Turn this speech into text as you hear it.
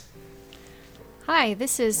Hi,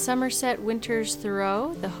 this is Somerset Winters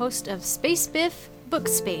Thoreau, the host of Space Biff Book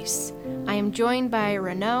Space. I am joined by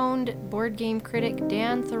renowned board game critic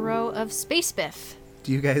Dan Thoreau of Space Biff.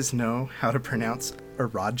 Do you guys know how to pronounce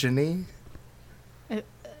orogeny?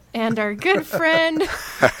 And our good friend,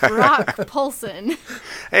 Brock Poulsen.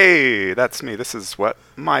 Hey, that's me. This is what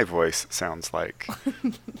my voice sounds like.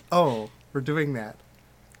 Oh, we're doing that.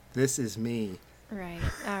 This is me. Right.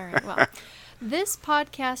 All right. Well, this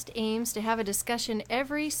podcast aims to have a discussion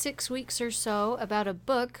every 6 weeks or so about a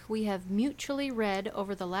book we have mutually read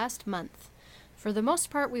over the last month. For the most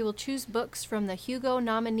part, we will choose books from the Hugo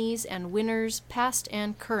nominees and winners, past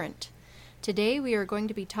and current. Today, we are going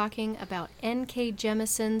to be talking about N.K.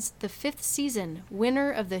 Jemisin's The Fifth Season,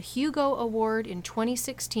 winner of the Hugo Award in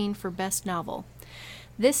 2016 for Best Novel.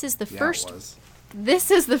 This is the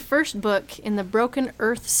first book in the Broken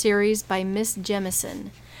Earth series by Miss Jemisin.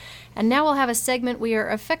 And now we'll have a segment we are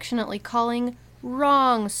affectionately calling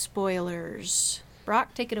Wrong Spoilers.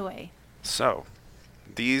 Brock, take it away. So,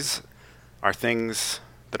 these are things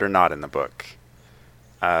that are not in the book.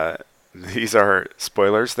 These are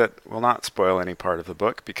spoilers that will not spoil any part of the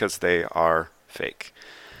book because they are fake.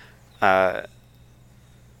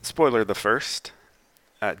 Spoiler the first.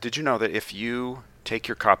 Did you know that if you take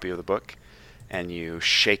your copy of the book and you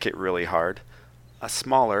shake it really hard, a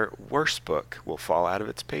smaller, worse book will fall out of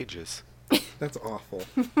its pages? That's awful.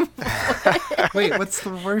 Wait, what's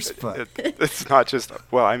the worst book? It's not just,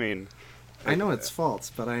 well, I mean... I know it's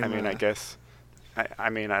false, but I guess...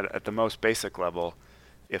 at the most basic level,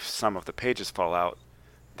 if some of the pages fall out,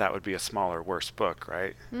 that would be a smaller, worse book,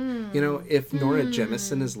 right? You know, if Nora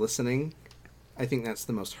Jemisin is listening, I think that's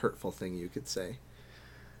the most hurtful thing you could say.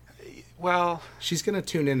 Well... She's going to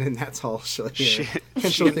tune in, and that's all she'll hear.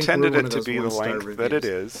 She intended it to be the length that it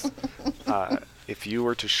is. If you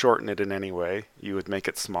were to shorten it in any way, you would make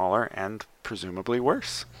it smaller and presumably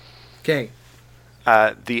worse. Okay.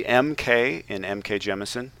 The MK in MK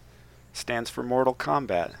Jemisin stands for Mortal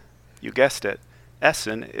Kombat. You guessed it.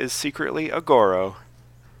 Essen is secretly a Goro.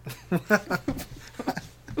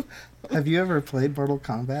 Have you ever played Mortal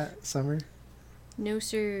Kombat, Summer? No,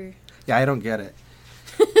 sir. Yeah, I don't get it.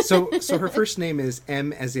 So her first name is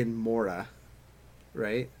M as in Mora,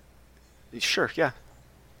 right? Sure, yeah.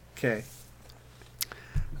 Okay.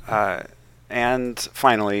 And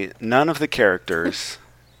finally, none of the characters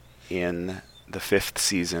in the fifth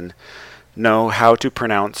season know how to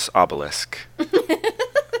pronounce obelisk.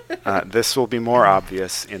 This will be more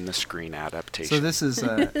obvious in the screen adaptation. So this is,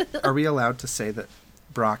 are we allowed to say that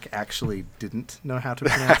Brock actually didn't know how to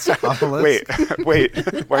pronounce obelisk? Wait.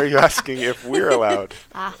 Why are you asking if we're allowed?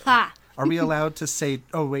 Aha! Are we allowed to say,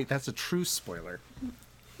 oh wait, that's a true spoiler?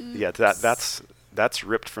 Yeah, that's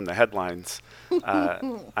ripped from the headlines.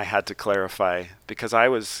 I had to clarify because I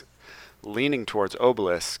was leaning towards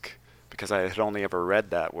obelisk because I had only ever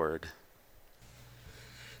read that word.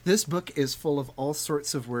 This book is full of all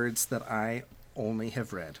sorts of words that I only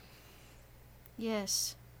have read.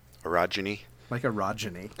 Yes. Orogeny? Like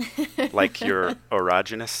orogeny. Like your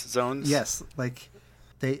erogenous zones? Yes, like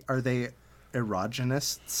are they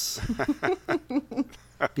erogenists?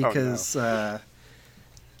 Because I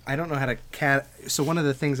don't know how to so one of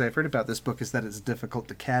the things I've heard about this book is that it's difficult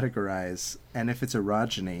to categorize, and if it's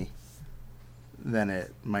orogeny, then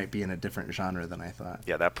it might be in a different genre than I thought.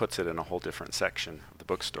 Yeah, that puts it in a whole different section of the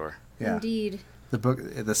bookstore. Yeah. Indeed.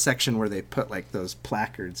 The section where they put like those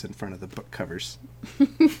placards in front of the book covers.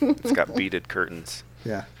 It's got beaded curtains.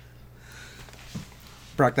 Yeah.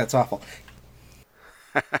 Brock, that's awful.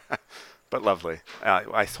 But lovely.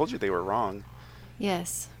 I told you they were wrong.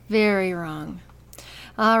 Yes, very wrong.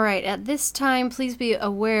 All right, at this time, please be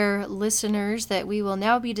aware, listeners, that we will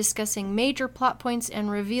now be discussing major plot points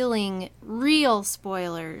and revealing real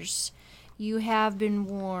spoilers. You have been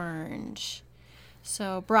warned.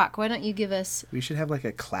 So, Brock, why don't you give us... We should have like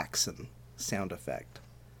a klaxon sound effect.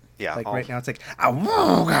 Yeah. Like right now it's like,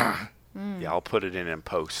 awooga! Yeah, I'll put it in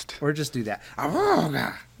post. Or just do that.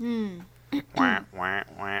 Awooga! Wah, wah,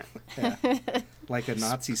 wah. Yeah. Like a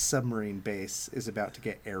Nazi submarine base is about to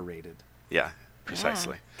get air raided. Yeah,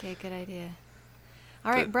 precisely. Yeah. Okay, good idea.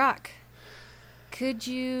 All right, Brock, could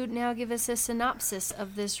you now give us a synopsis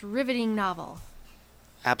of this riveting novel?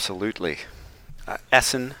 Absolutely.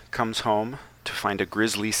 Essen comes home to find a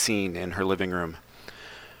grisly scene in her living room.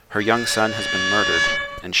 Her young son has been murdered,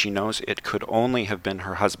 and she knows it could only have been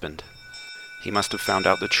her husband. He must have found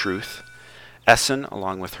out the truth. Essen,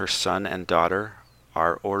 along with her son and daughter,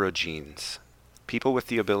 are orogenes, people with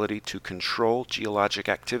the ability to control geologic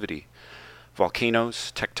activity,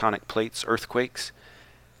 volcanoes, tectonic plates, earthquakes,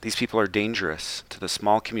 These people are dangerous to the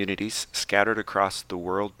small communities scattered across the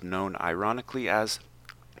world known ironically as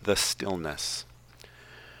the stillness.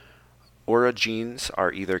 Aura genes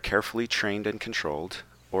are either carefully trained and controlled,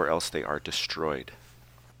 or else they are destroyed.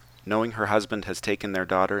 Knowing her husband has taken their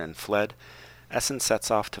daughter and fled, Essen sets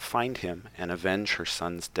off to find him and avenge her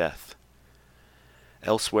son's death.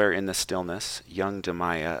 Elsewhere in the stillness, young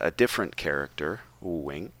Demaya, a different character,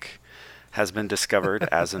 wink, has been discovered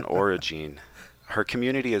as an Aura gene. Her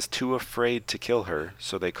community is too afraid to kill her,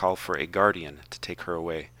 so they call for a guardian to take her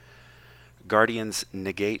away. Guardians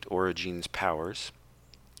negate Aura gene's powers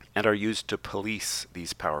and are used to police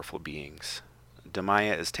these powerful beings.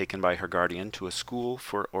 Demaya is taken by her guardian to a school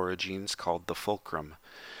for Aura genes called the Fulcrum,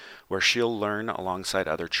 where she'll learn alongside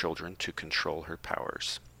other children to control her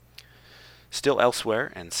powers. Still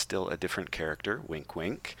elsewhere, and still a different character, wink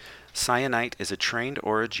wink, Cyanite is a trained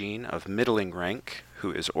Aura gene of middling rank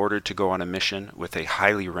who is ordered to go on a mission with a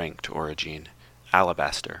highly ranked Aura gene,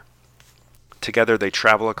 Alabaster. Together they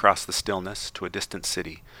travel across the stillness to a distant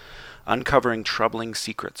city, uncovering troubling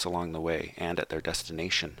secrets along the way and at their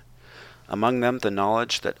destination. Among them, the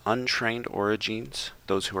knowledge that untrained Aura genes,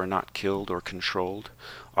 those who are not killed or controlled,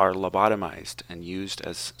 are lobotomized and used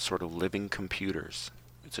as sort of living computers.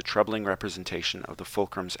 It's a troubling representation of the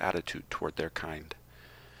Fulcrum's attitude toward their kind.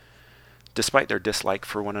 Despite their dislike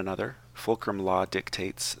for one another, Fulcrum law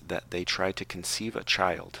dictates that they try to conceive a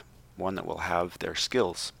child, one that will have their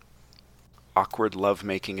skills. Awkward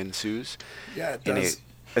lovemaking ensues. Yeah, it does.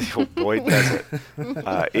 Oh boy, does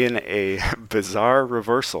it. In a bizarre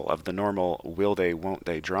reversal of the normal will they, won't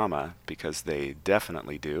they drama, because they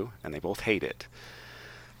definitely do, and they both hate it.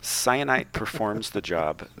 Cyanite performs the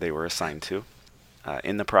job they were assigned to,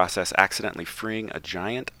 in the process accidentally freeing a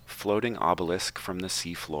giant floating obelisk from the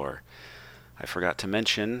seafloor. I forgot to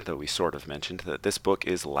mention, though we sort of mentioned, that this book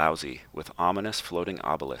is lousy, with ominous floating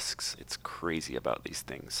obelisks. It's crazy about these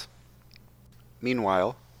things.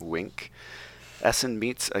 Meanwhile, wink, Essen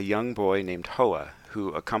meets a young boy named Hoa, who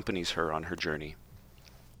accompanies her on her journey.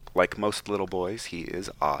 Like most little boys, he is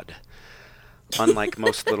odd. Unlike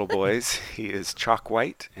most little boys, he is chalk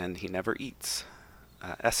white, and he never eats.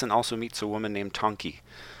 Essen also meets a woman named Tonki,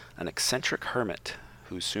 an eccentric hermit,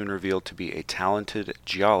 who's soon revealed to be a talented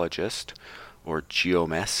geologist, or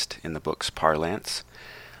geomest in the book's parlance,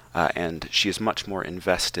 and she is much more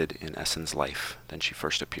invested in Essen's life than she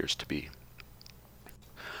first appears to be.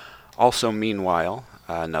 Also, meanwhile,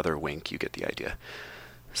 another wink, you get the idea,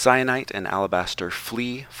 Cyanite and Alabaster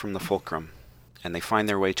flee from the Fulcrum, and they find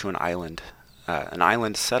their way to an island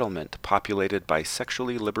settlement populated by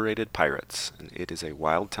sexually liberated pirates, and it is a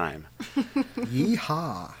wild time.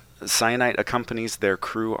 Yeehaw! Cyanite accompanies their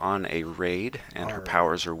crew on a raid, and her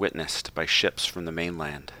powers are witnessed by ships from the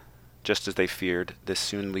mainland. Just as they feared, this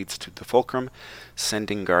soon leads to the Fulcrum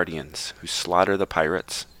sending guardians who slaughter the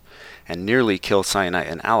pirates and nearly kill Cyanite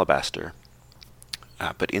and Alabaster,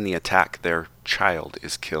 but in the attack their child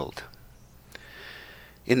is killed.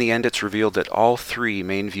 In the end, it's revealed that all three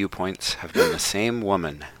main viewpoints have been the same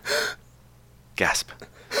woman. Gasp.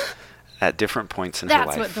 At different points in her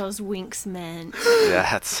life. That's what those winks meant.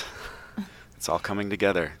 Yeah, it's all coming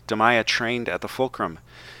together. Demaya trained at the Fulcrum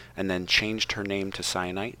and then changed her name to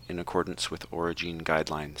Cyanite in accordance with Aura gene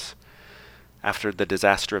guidelines. After the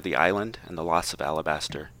disaster of the island and the loss of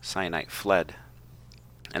Alabaster, Cyanite fled.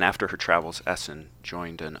 And after her travels, Essen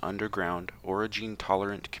joined an underground Aura gene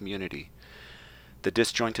tolerant community. The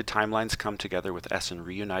disjointed timelines come together with Essen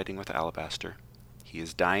reuniting with Alabaster. He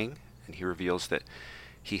is dying, and he reveals that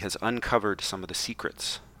he has uncovered some of the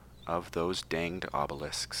secrets of those danged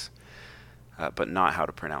obelisks, but not how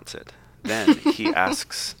to pronounce it. Then he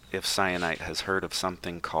asks if Cyanite has heard of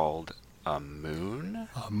something called a moon?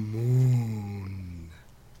 A moon.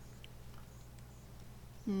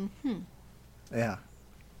 Mm-hmm. Yeah.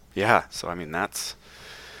 Yeah, so I mean that's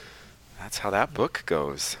how that book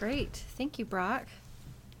goes. Great. Thank you, Brock.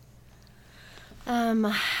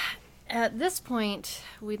 At this point,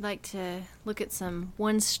 we'd like to look at some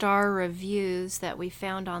one-star reviews that we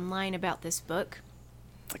found online about this book.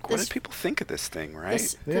 Like, what did people think of this thing,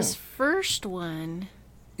 right? This first one...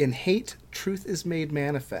 In hate, truth is made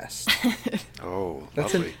manifest. Oh,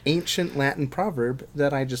 That's lovely. an ancient Latin proverb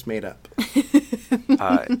that I just made up.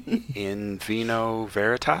 In vino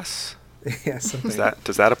veritas? Yeah, something.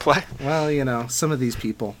 Does that apply? Well, some of these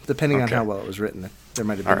people, depending on Okay. how well it was written, there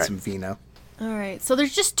might have been All right. some vino. All right, so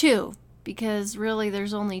there's just two, because really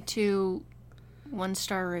there's only two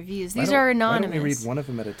one-star reviews. These are anonymous. Why don't we read one of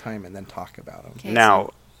them at a time and then talk about them? Okay,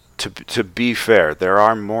 Now, to be fair, there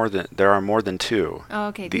are more than two. Oh,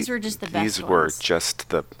 okay, these were just the best These were ones. just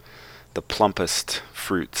the the plumpest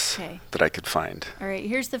fruits that I could find. All right,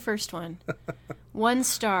 here's the first one. 1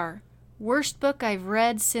 star. Worst book I've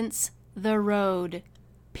read since The Road.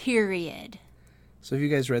 Period. So have you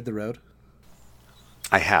guys read The Road?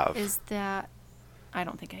 I have. Is that... I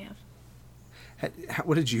don't think I have.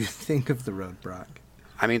 What did you think of The Road, Brock?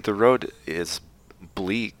 I mean, The Road is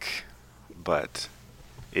bleak, but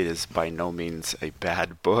it is by no means a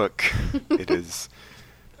bad book. It is...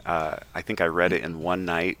 I think I read it in one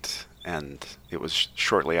night, and it was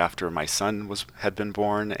shortly after my son had been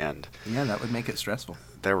born, and... Yeah, that would make it stressful.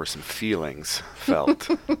 There were some feelings felt.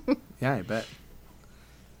 Yeah, I bet.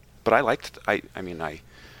 But I liked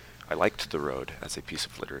The Road as a piece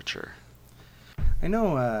of literature. I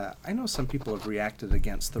know some people have reacted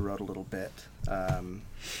against The Road a little bit,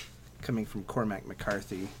 coming from Cormac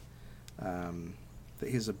McCarthy, that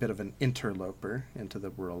he's a bit of an interloper into the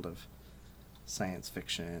world of science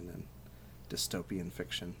fiction and dystopian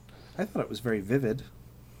fiction. I thought it was very vivid.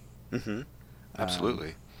 Mm-hmm.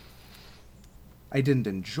 Absolutely. I didn't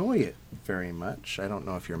enjoy it very much. I don't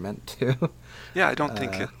know if you're meant to. Yeah, I don't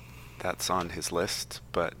think that's on his list,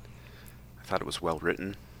 but I thought it was well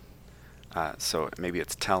written. So maybe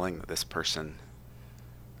it's telling that this person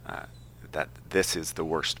that this is the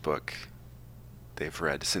worst book they've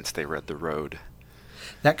read since they read The Road.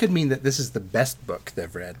 That could mean that this is the best book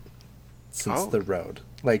they've read since The Road.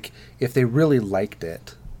 Like, if they really liked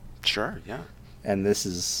it. Sure, yeah. And this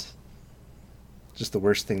is just the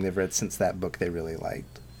worst thing they've read since that book they really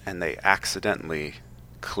liked. And they accidentally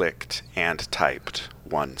clicked and typed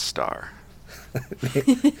 1 star.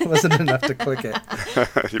 It wasn't enough to click it.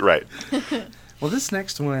 Right. Well, this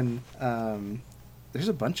next one, there's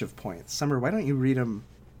a bunch of points. Summer, why don't you read them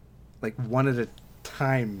like one at a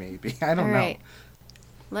time, maybe? I don't know. All right.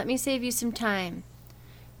 Let me save you some time.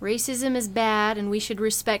 Racism is bad, and we should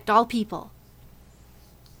respect all people.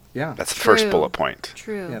 Yeah. That's the first True. bullet point.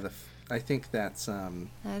 True. Yeah, I think that's...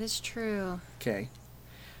 That is true. Okay.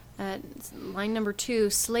 Line number 2,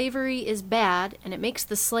 slavery is bad, and it makes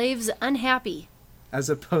the slaves unhappy. As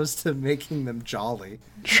opposed to making them jolly.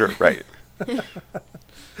 Sure, right.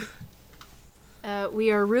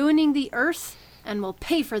 We are ruining the earth, and we'll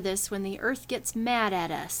pay for this when the earth gets mad at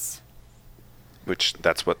us. Which,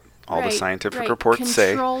 that's what all the scientific right. reports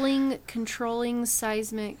say. Controlling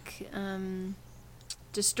seismic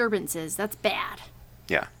disturbances. That's bad.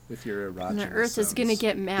 Yeah. With your erogenous And the earth is zones. going to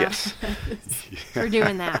get mad Yes. for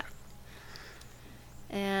doing that.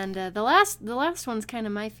 And the last one's kind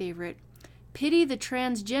of my favorite. Pity the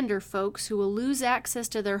transgender folks who will lose access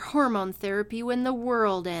to their hormone therapy when the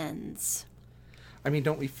world ends. I mean,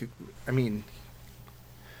 don't we...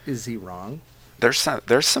 is he wrong? There's a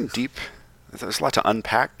lot to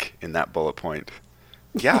unpack in that bullet point.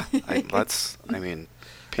 Yeah,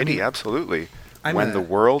 pity, absolutely. When the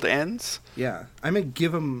world ends? Yeah. I'm a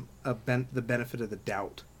give him the benefit of the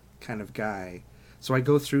doubt kind of guy. So I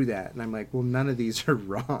go through that, and I'm like, well, none of these are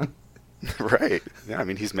wrong. Right. Yeah, I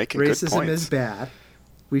mean, he's making good points. Racism is bad.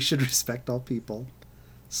 We should respect all people.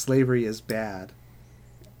 Slavery is bad.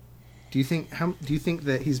 Do you think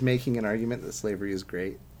that he's making an argument that slavery is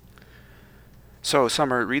great? So,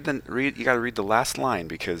 Summer, you got to read the last line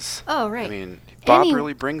because right. I mean, Bob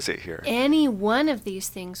really brings it here. Any one of these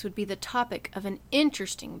things would be the topic of an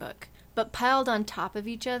interesting book, but piled on top of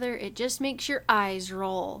each other, it just makes your eyes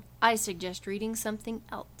roll. I suggest reading something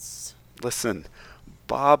else. Listen,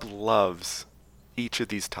 Bob loves each of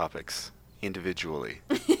these topics individually.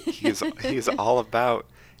 He is all about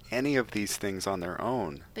any of these things on their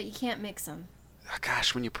own. But you can't mix them.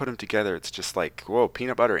 Gosh, when you put them together, it's just like, whoa,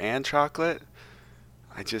 peanut butter and chocolate?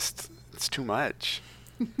 It's too much.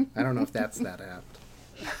 I don't know if that's that apt.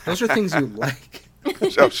 Those are things you like.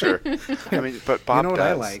 Oh, sure. I mean, but Bob you know what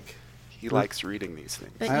does. I like? He likes reading these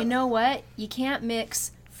things. But you know what? You can't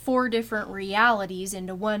mix 4 different realities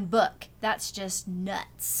into one book. That's just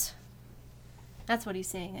nuts. That's what he's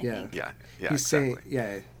saying, I think. Yeah, He's exactly.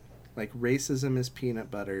 saying, like racism is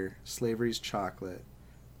peanut butter, slavery's chocolate,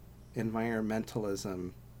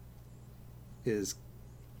 environmentalism is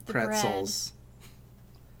The pretzels.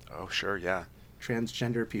 Oh, sure, yeah.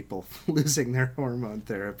 Transgender people losing their hormone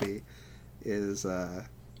therapy is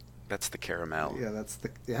that's the caramel. Yeah, that's the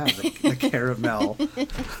caramel.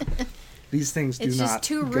 These things do not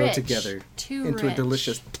go together into a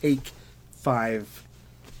delicious Take 5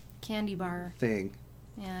 candy bar thing.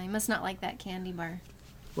 Yeah, you must not like that candy bar.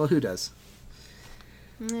 Well, who does?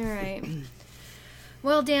 All right.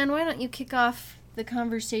 Well, Dan, why don't you kick off the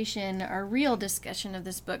conversation, our real discussion of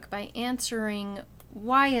this book, by answering,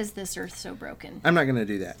 why is this earth so broken? I'm not going to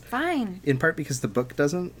do that. Fine. In part because the book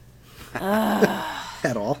doesn't.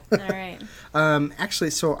 at all. All right.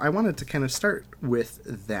 Actually, so I wanted to kind of start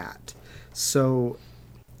with that. So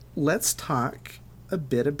let's talk a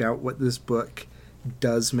bit about what this book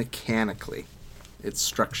does mechanically, its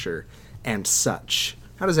structure and such.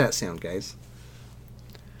 How does that sound, guys?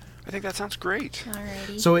 I think that sounds great.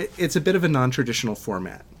 Alrighty. So it's a bit of a non-traditional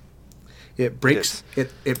format. It breaks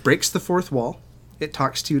it breaks the fourth wall. It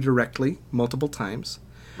talks to you directly multiple times.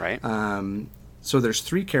 Right. So there's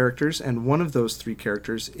 3 characters, and one of those 3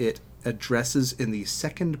 characters it addresses in the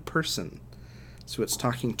second person. So it's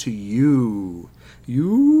talking to you.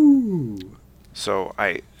 You. So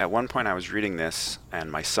at one point I was reading this,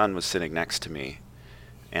 and my son was sitting next to me,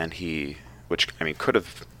 and which could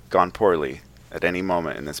have gone poorly at any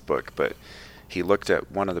moment in this book, but he looked at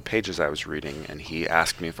one of the pages I was reading, and he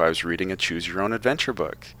asked me if I was reading a Choose Your Own Adventure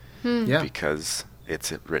book. Yeah. Because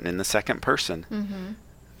it's written in the second person. Mm-hmm.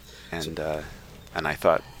 And I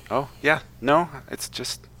thought, oh yeah, no, it's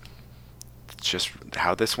just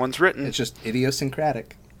how this one's written. It's just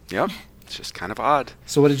idiosyncratic. Yep. It's just kind of odd.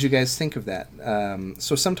 So what did you guys think of that?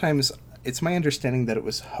 So sometimes it's my understanding that it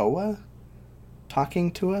was Hoa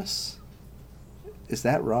talking to us. Is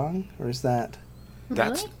that wrong? Or is that...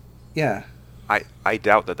 That's... Really? Yeah. I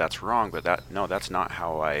doubt that that's wrong, but that's not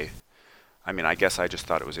how I guess I just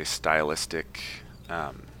thought it was a stylistic,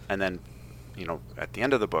 and then, at the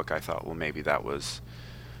end of the book I thought, well, maybe that was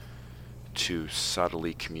to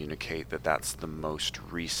subtly communicate that that's the most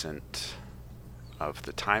recent of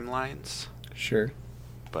the timelines. Sure.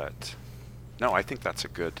 But no, I think that's a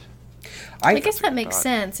good... I guess that makes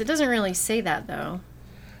sense. It doesn't really say that, though.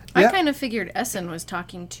 Yeah. I kind of figured Essen was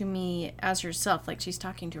talking to me as herself, like she's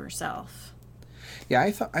talking to herself. Yeah,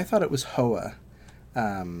 I thought it was Hoa.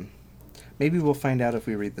 Maybe we'll find out if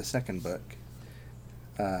we read the second book.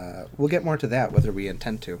 We'll get more to that, whether we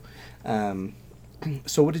intend to.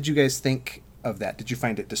 So what did you guys think of that? Did you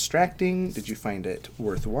find it distracting? Did you find it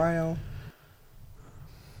worthwhile?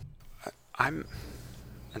 And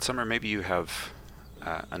Summer, maybe you have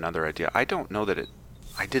another idea. I don't know that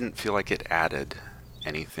I didn't feel like it added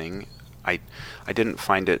anything. I didn't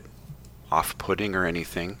find it off-putting or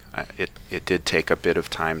anything. It did take a bit of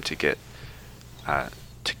time to get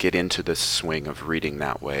into the swing of reading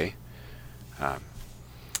that way.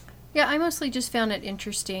 Yeah, I mostly just found it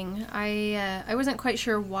interesting. I wasn't quite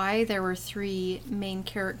sure why there were 3 main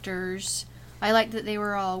characters. I liked that they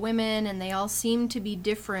were all women, and they all seemed to be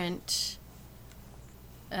different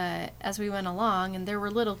as we went along, and there were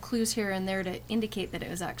little clues here and there to indicate that it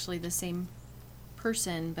was actually the same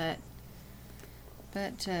person, but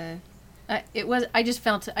I just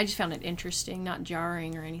found it interesting, not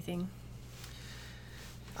jarring or anything.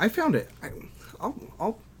 I found it.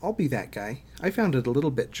 I'll be that guy. I found it a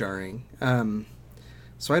little bit jarring.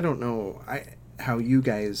 So I don't know how you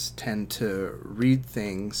guys tend to read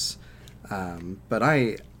things, but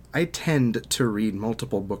I tend to read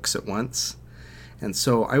multiple books at once, and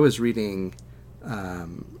so I was reading.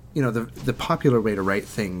 The popular way to write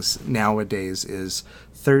things nowadays is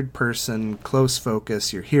third person, close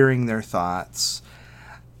focus. You're hearing their thoughts,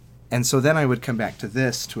 and so then I would come back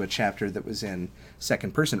to a chapter that was in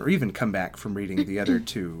second person, or even come back from reading the other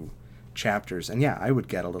 2 chapters, and yeah, I would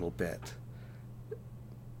get a little bit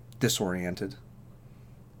disoriented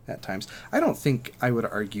at times. I don't think I would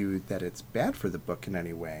argue that it's bad for the book in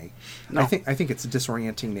any way. No. I think its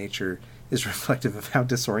disorienting nature is reflective of how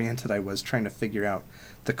disoriented I was trying to figure out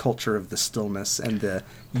the culture of the stillness and the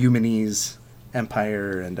Eumenes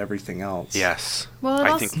empire and everything else. Yes.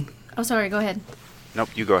 Well, oh, sorry, go ahead. Nope,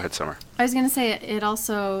 you go ahead, Summer. I was going to say it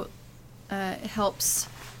also helps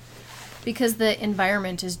because the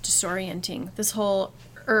environment is disorienting. This whole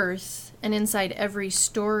Earth, and inside every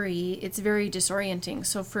story, it's very disorienting.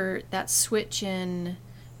 So for that switch in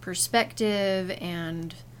perspective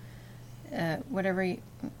and whatever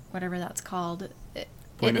that's called,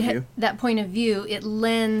 that point of view, it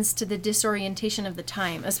lends to the disorientation of the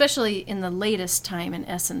time, especially in the latest time, in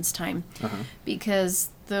Essen's time,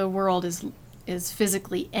 because the world is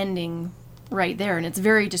physically ending right there, and it's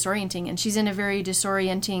very disorienting, and she's in a very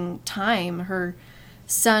disorienting time. Her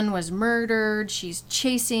son was murdered. She's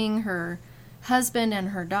chasing her husband and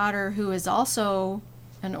her daughter, who is also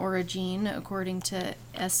an Origine, according to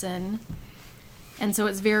Essen. And so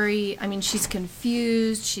it's she's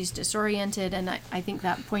confused, she's disoriented, and I think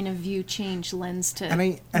that point of view change lends to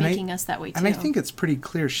making us that way too. And I think it's pretty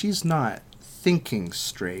clear she's not thinking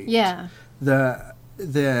straight. Yeah.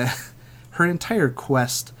 Her entire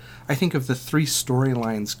quest, I think of the 3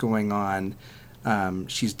 storylines going on.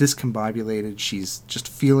 She's discombobulated. She's just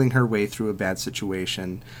feeling her way through a bad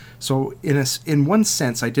situation. So in one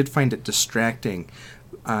sense, I did find it distracting.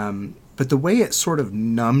 but the way it sort of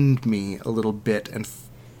numbed me a little bit, and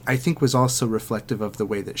I think was also reflective of the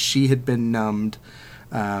way that she had been numbed.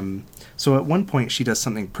 So at one point she does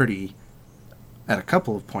something pretty, at a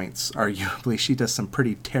couple of points, arguably, she does some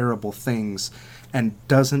pretty terrible things and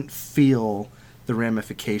doesn't feel the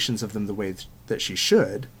ramifications of them the way that she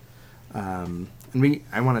should. And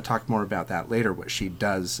I want to talk more about that later, what she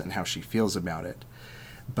does and how she feels about it.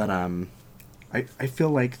 But I feel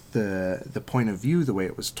like the point of view, the way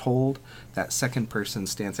it was told, that second person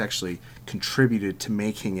stance actually contributed to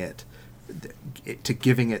making it, to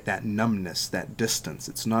giving it that numbness, that distance.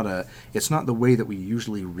 It's not the way that we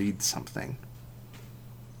usually read something.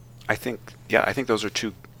 I think those are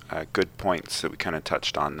two good points that we kind of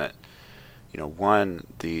touched on. That, one,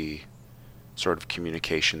 the sort of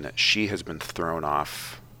communication that she has been thrown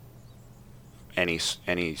off any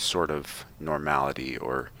sort of normality,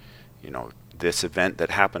 or this event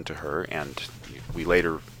that happened to her, and we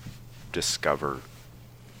later discover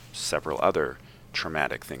several other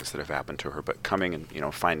traumatic things that have happened to her, but coming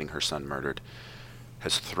and finding her son murdered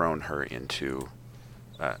has thrown her into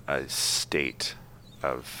a state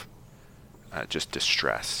of just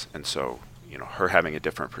distress. And so her having a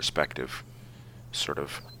different perspective sort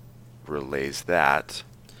of relays that.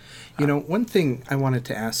 One thing I wanted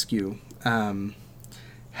to ask you,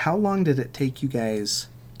 how long did it take you guys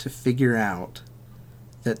to figure out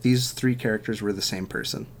that these three characters were the same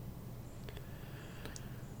person?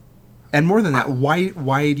 And more than that,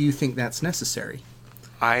 why do you think that's necessary?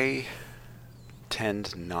 I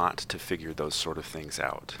tend not to figure those sort of things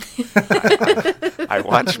out. I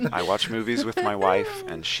watch movies with my wife,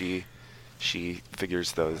 and she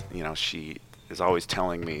figures those. She is always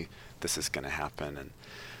telling me this is going to happen, and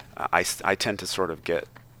I tend to sort of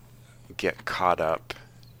get caught up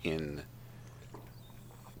in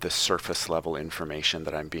the surface level information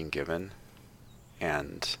that I'm being given,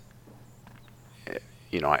 and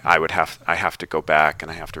I have to go back,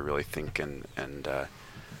 and I have to really think and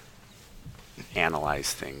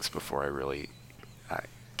analyze things before I really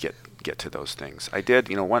get to those things. I did,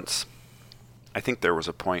 once. I think there was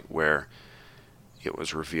a point where it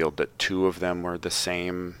was revealed that two of them were the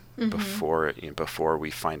same before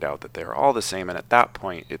we find out that they're all the same, and at that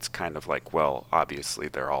point it's kind of like, well, obviously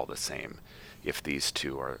they're all the same. If these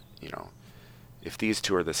two are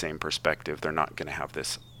the same perspective, they're not going to have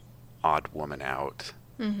this odd woman out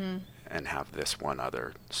and have this one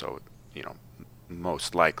other. So,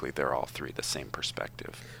 most likely they're all three the same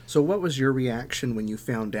perspective. So what was your reaction when you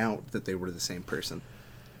found out that they were the same person?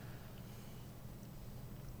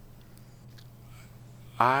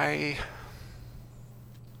 I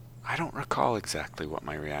don't recall exactly what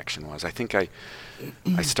my reaction was. I think I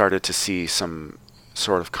started to see some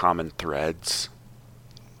sort of common threads.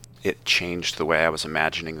 It changed the way I was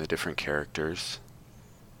imagining the different characters,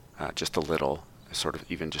 just a little, sort of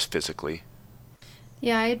even just physically.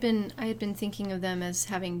 Yeah, I had been thinking of them as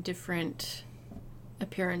having different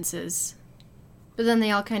appearances, but then they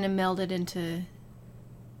all kind of melded into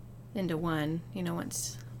one.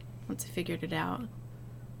 Once I figured it out.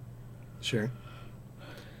 Sure.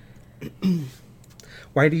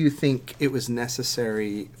 Why do you think it was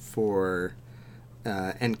necessary for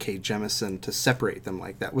N.K. Jemisin to separate them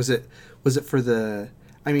like that? Was it for the?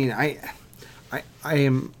 I mean,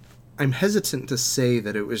 I'm hesitant to say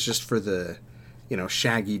that it was just for the,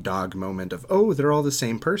 shaggy dog moment of, oh, they're all the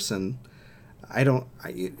same person.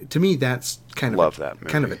 To me, that's kind of that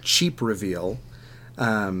movie. Kind of a cheap reveal.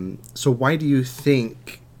 So why do you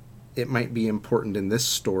think it might be important in this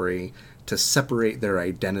story to separate their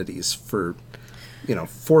identities for,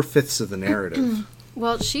 4/5 of the narrative?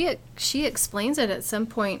 Well, she explains it at some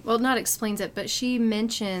point. Well, not explains it, but she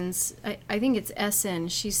mentions, I think it's Essen.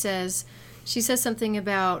 She says something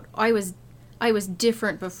about, I was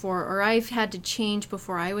different before, or I've had to change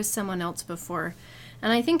before, I was someone else before.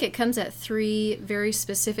 And I think it comes at three very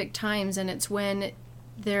specific times, and it's when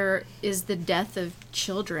there is the death of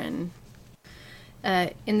children.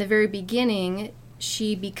 In the very beginning,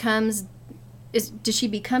 she becomes... Does she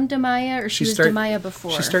become Demaya, or she was Demaya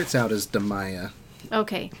before? She starts out as Demaya.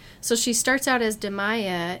 Okay, so she starts out as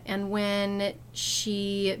Demaya, and when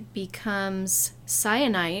she becomes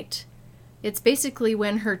Cyanite, it's basically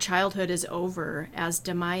when her childhood is over as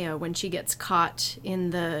Demaya, when she gets caught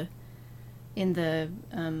in the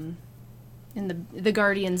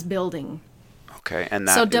Guardian's building. Okay, and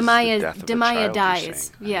that so is Demaya, the death of Demaya a child,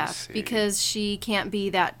 dies. Yeah, because she can't be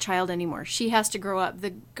that child anymore. She has to grow up.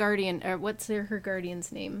 The Guardian, or what's her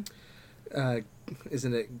Guardian's name?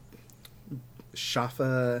 Isn't it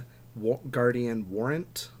Shafa Guardian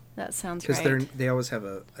Warrant? That sounds because right. they always have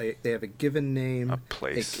they have a given name, A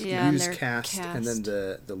place. a Yeah, and use they're cast, and then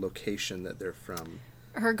cast. the location that they're from.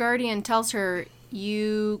 Her guardian tells her,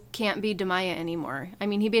 you can't be Demaya anymore. I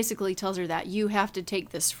mean, he basically tells her that. You have to take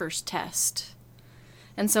this first test.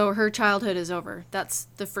 And so her childhood is over. That's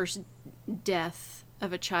the first death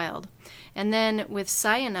of a child. And then with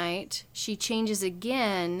Cyanite, she changes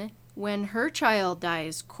again when her child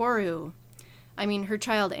dies, Koru. I mean, her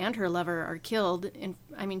child and her lover are killed. And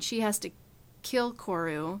I mean, she has to kill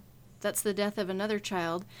Koru. That's the death of another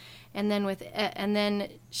child. And then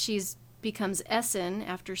she's becomes Essen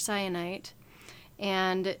after Cyanite.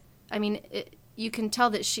 And I mean, you can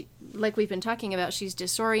tell that she, like we've been talking about, she's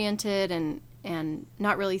disoriented and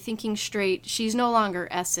not really thinking straight. She's no longer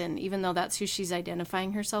Essen, even though that's who she's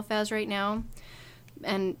identifying herself as right now.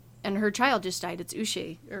 And her child just died. It's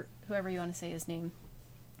Ushe, or whoever you want to say his name.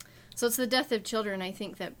 So it's the death of children, I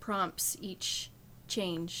think, that prompts each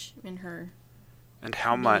change in her. And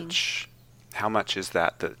how much is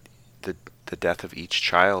that the death of each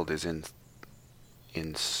child is in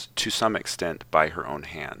to some extent by her own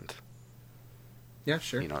hand? Yeah,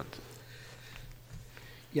 sure. You know,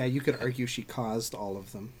 yeah, you could argue she caused all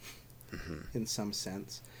of them in some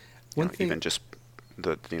sense. One thing, even just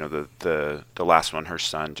the last one, her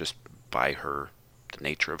son, just by the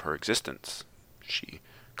nature of her existence, she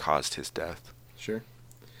caused his death. Sure.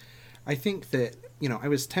 I think that, I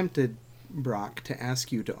was tempted, Brock, to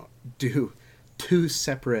ask you to do 2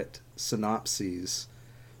 separate synopses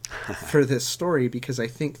for this story, because I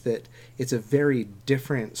think that it's a very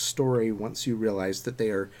different story once you realize that they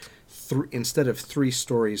are instead of 3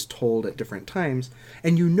 stories told at different times,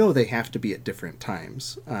 and they have to be at different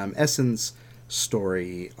times. Essen's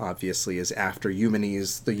story obviously is after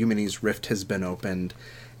the Eumenes rift has been opened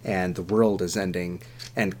and the world is ending,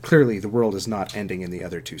 and clearly the world is not ending in the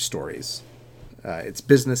other 2 stories. It's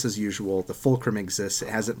business as usual. The fulcrum exists. It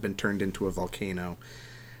hasn't been turned into a volcano.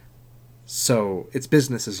 So it's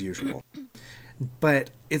business as usual. But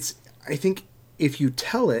I think if you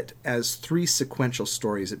tell it as 3 sequential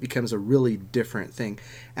stories, it becomes a really different thing.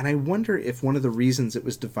 And I wonder if one of the reasons it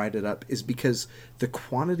was divided up is because the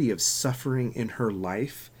quantity of suffering in her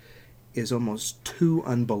life is almost too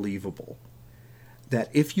unbelievable. That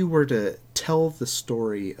if you were to tell the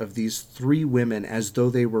story of these 3 women as though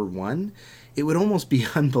they were one, it would almost be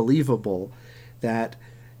unbelievable that,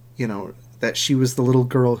 that she was the little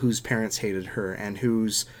girl whose parents hated her and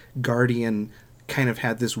whose guardian kind of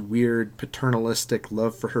had this weird paternalistic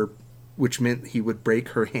love for her, which meant he would break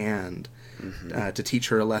her hand to teach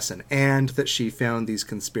her a lesson, and that she found these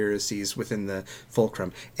conspiracies within the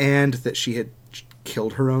fulcrum, and that she had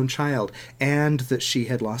killed her own child, and that she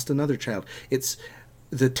had lost another child. It's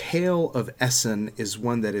the tale of Essen is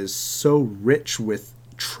one that is so rich with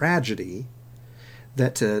tragedy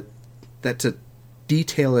that to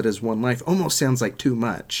detail it as one life almost sounds like too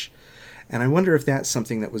much. And I wonder if that's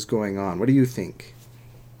something that was going on. What do you think?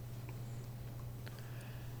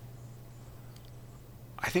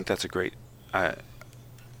 I think that's a great, a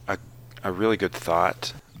really good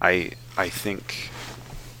thought. I think,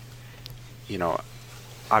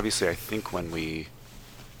 obviously, I think when we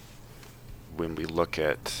look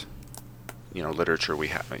at, literature,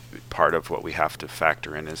 part of what we have to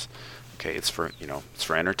factor in is, okay, it's for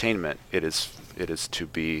entertainment. It is to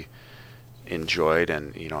be enjoyed,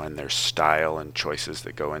 and and there's style and choices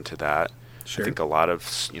that go into that. Sure. I think a lot of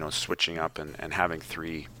switching up and having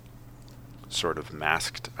 3 sort of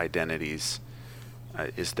masked identities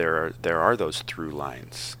is there are those through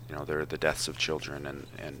lines. There are the deaths of children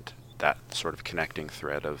and that sort of connecting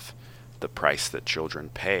thread of the price that children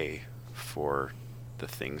pay for the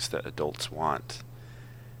things that adults want.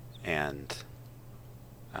 And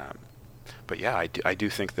but yeah, I do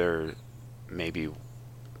think there maybe,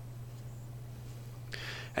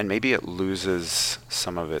 and maybe it loses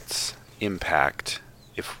some of its impact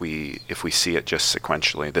if we see it just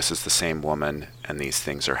sequentially. This is the same woman, and these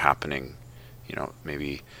things are happening.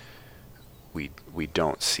 Maybe we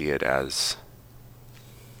don't see it as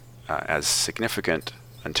significant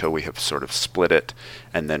until we have sort of split it,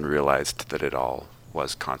 and then realized that it all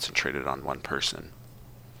was concentrated on one person.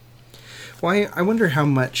 Well, I wonder how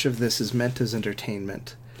much of this is meant as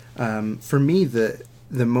entertainment. For me, the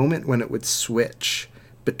moment when it would switch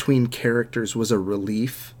between characters was a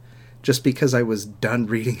relief, just because I was done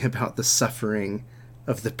reading about the suffering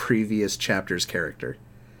of the previous chapter's character.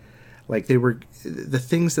 Like, the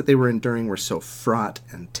things that they were enduring were so fraught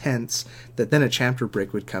and tense that then a chapter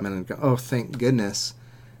break would come in and go, oh, thank goodness,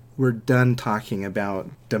 we're done talking about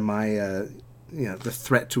Demaya, the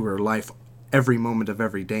threat to her life every moment of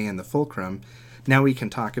every day in the fulcrum. Now we can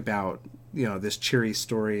talk about this cheery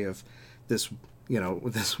story of this,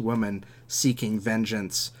 this woman seeking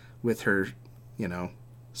vengeance with her,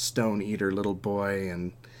 stone eater little boy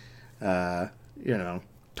and,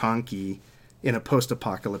 Tonki in a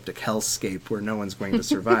post-apocalyptic hellscape where no one's going to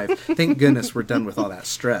survive. Thank goodness we're done with all that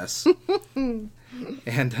stress. And,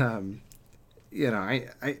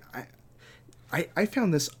 I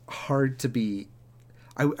found this hard to be...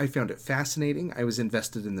 I found it fascinating. I was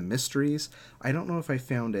invested in the mysteries. I don't know if I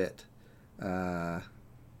found it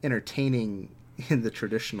entertaining in the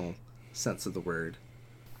traditional sense of the word.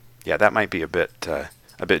 Yeah, that might be a bit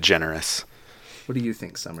generous. What do you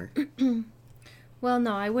think, Summer? Well,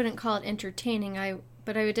 no, I wouldn't call it entertaining.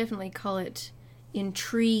 But I would definitely call it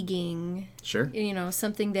intriguing. Sure.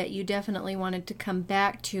 Something that you definitely wanted to come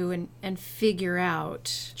back to and figure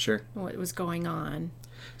out. Sure. What was going on.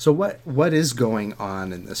 So what is going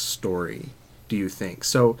on in this story, do you think?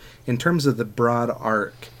 So in terms of the broad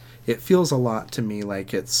arc, it feels a lot to me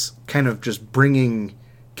like it's kind of just bringing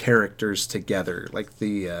characters together. Like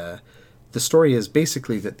the story is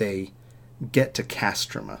basically that they get to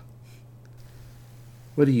Castrama.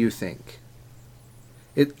 What do you think?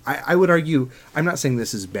 I would argue, I'm not saying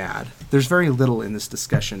this is bad. There's very little in this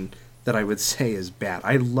discussion that I would say is bad.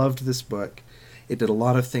 I loved this book. It did a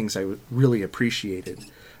lot of things I really appreciated.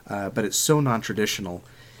 But it's so non-traditional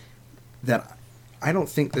that I don't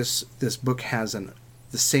think this book has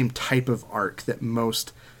the same type of arc that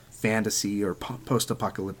most fantasy or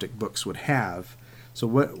post-apocalyptic books would have. So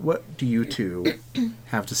what do you two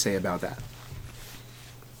have to say about that?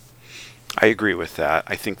 I agree with that.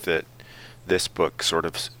 I think that this book sort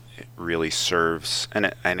of really serves,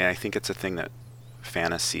 and I think it's a thing that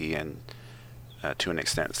fantasy and to an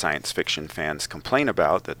extent science fiction fans complain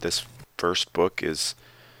about, that this first book is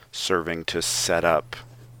serving to set up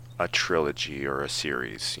a trilogy or a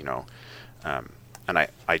series, and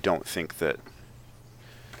I don't think that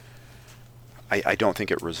I don't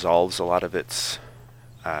think it resolves a lot of its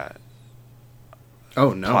plot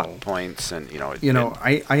points, and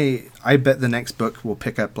I bet the next book will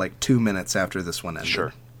pick up like 2 minutes after this one ended.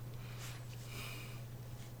 Sure.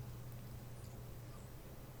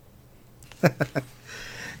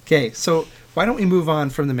 Okay, so why don't we move on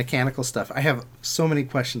from the mechanical stuff? I have so many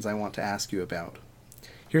questions I want to ask you about.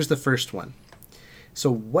 Here's the first one.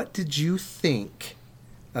 So what did you think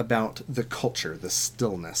about the culture, the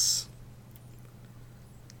stillness?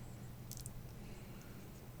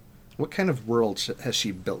 What kind of world has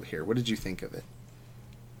she built here? What did you think of it?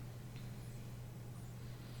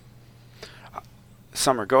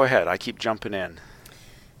 Summer, go ahead. I keep jumping in.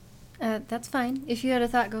 That's fine. If you had a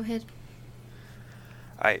thought, go ahead.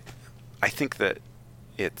 I think that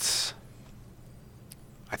there's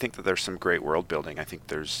some great world building. I think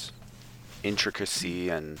there's intricacy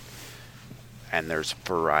and there's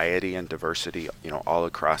variety and diversity, all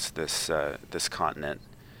across this continent.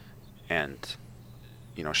 And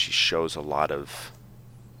she shows a lot of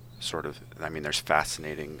there's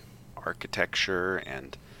fascinating architecture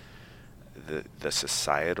and the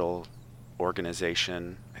societal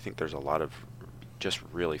organization. I think there's a lot of just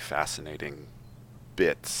really fascinating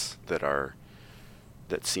bits that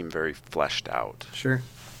seem very fleshed out. Sure.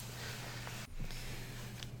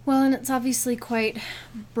 Well, and it's obviously quite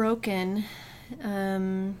broken.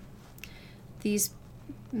 The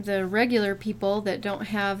regular people that don't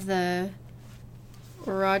have the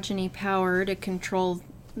orogeny power to control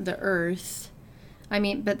the earth,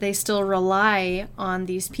 but they still rely on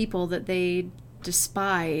these people that they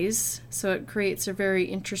despise. So it creates a very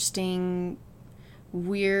interesting,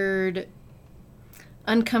 weird,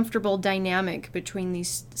 uncomfortable dynamic between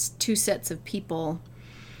these two sets of people.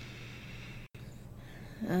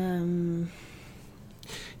 I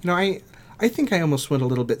think I almost went a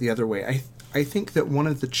little bit the other way. I think that one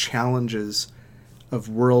of the challenges of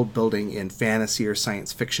world building in fantasy or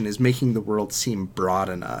science fiction is making the world seem broad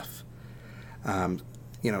enough.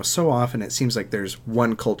 So often it seems like there's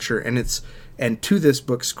one culture, and to this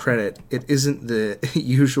book's credit, it isn't the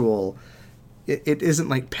usual. It isn't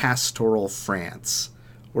like pastoral France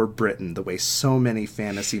or Britain, the way so many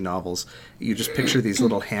fantasy novels, you just picture these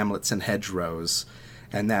little hamlets and hedgerows,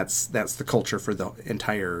 and that's the culture for the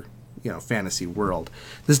entire fantasy world.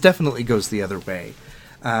 This definitely goes the other way.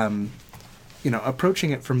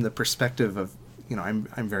 Approaching it from the perspective of,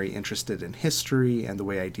 I'm very interested in history and the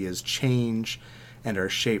way ideas change and are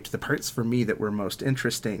shaped. The parts for me that were most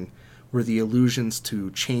interesting were the allusions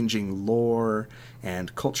to changing lore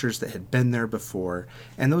and cultures that had been there before.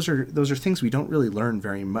 And those are things we don't really learn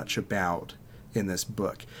very much about in this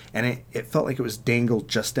book. And it felt like it was dangled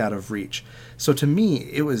just out of reach. So to me,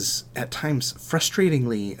 it was at times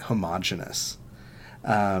frustratingly homogenous.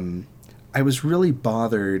 I was really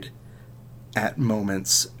bothered at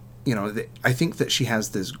moments. I think that she has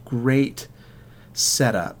this great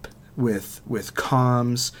setup with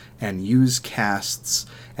comms and use casts,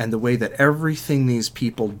 and the way that everything these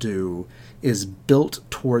people do is built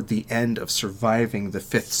toward the end of surviving the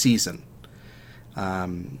 5th season.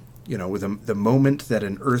 With the moment that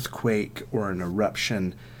an earthquake or an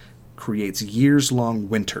eruption creates years-long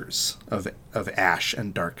winters of ash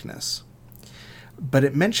and darkness. But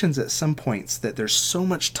it mentions at some points that there's so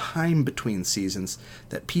much time between seasons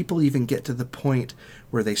that people even get to the point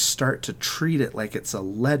where they start to treat it like it's a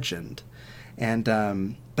legend. And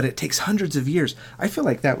but it takes hundreds of years. I feel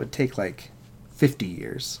like that would take like 50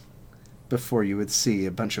 years before you would see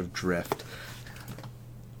a bunch of drift.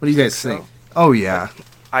 What do you guys think? Oh, yeah.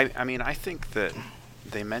 I mean, I think that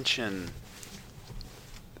they mention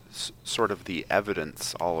sort of the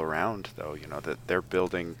evidence all around, though, that they're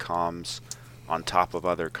building comms on top of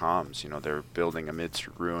other comms. They're building amidst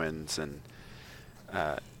ruins, and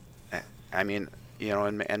I mean,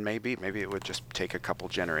 and maybe it would just take a couple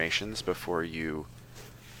generations before you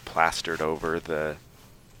plastered over the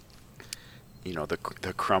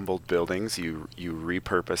crumbled buildings. You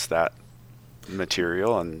repurpose that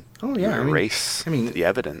material and erase the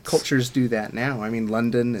evidence. Cultures do that now. I mean,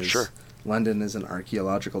 London is an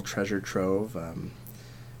archaeological treasure trove. A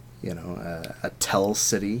Tell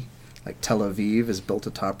city like Tel Aviv is built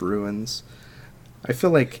atop ruins. I feel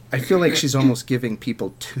like she's almost giving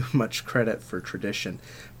people too much credit for tradition.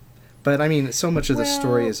 But I mean, so much of the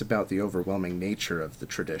story is about the overwhelming nature of the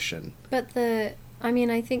tradition. But I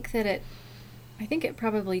think it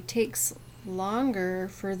probably takes longer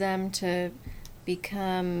for them to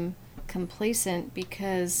become complacent,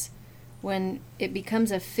 because when it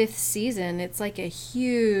becomes a 5th season, it's like a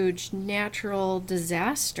huge natural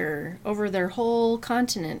disaster over their whole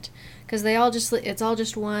continent, because it's all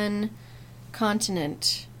just one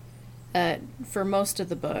continent for most of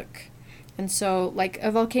the book. And so, like, a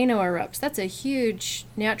volcano erupts. That's a huge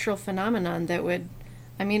natural phenomenon that would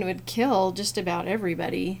kill just about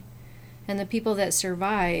everybody. And the people that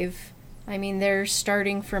survive, they're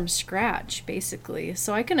starting from scratch, basically.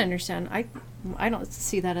 So I can understand. I don't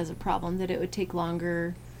see that as a problem, that it would take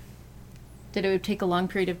longer, that it would take a long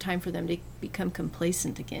period of time for them to become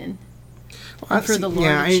complacent again. Well, for the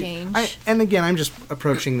lore to change. And again, I'm just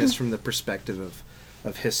approaching this from the perspective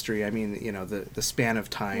of history. I mean, the span of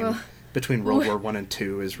time between World War I and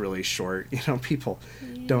II is really short. People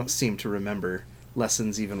don't seem to remember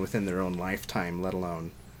lessons even within their own lifetime, let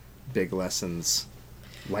alone big lessons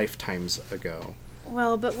lifetimes ago.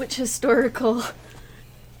 Well, but which historical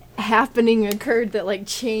happening occurred that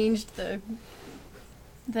changed the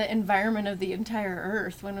environment of the entire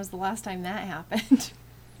Earth? When was the last time that happened?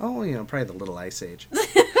 Oh, probably the Little Ice Age.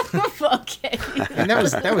 Okay. And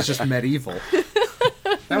that was just medieval.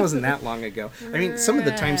 That wasn't that long ago. I mean, some of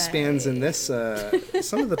the time spans in this are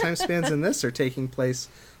taking place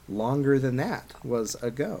longer than that was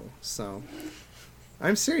ago. So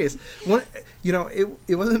I'm serious. It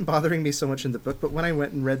wasn't bothering me so much in the book, but when I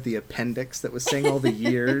went and read the appendix that was saying all the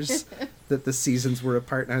years that the seasons were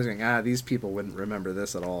apart, and I was going, these people wouldn't remember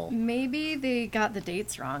this at all. Maybe they got the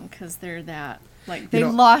dates wrong because they're that, they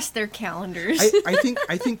lost their calendars.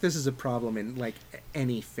 I think this is a problem in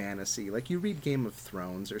any fantasy. Like, you read Game of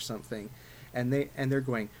Thrones or something, and they're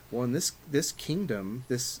going, well, in this kingdom,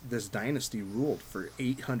 this dynasty ruled for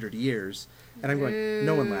 800 years. And I'm going,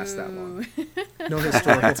 no one lasts that long. No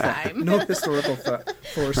historical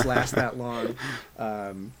force lasts that long.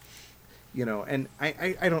 And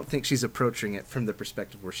I don't think she's approaching it from the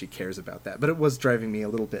perspective where she cares about that. But it was driving me a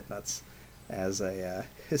little bit nuts as a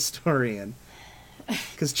historian,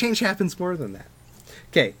 because change happens more than that.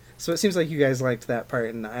 Okay, so it seems like you guys liked that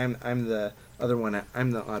part, and I'm the other one.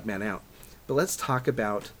 I'm the odd man out. But let's talk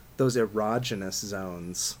about those erogenous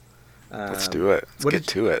zones. Let's do it. Let's get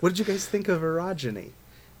to it. What did you guys think of erogeny?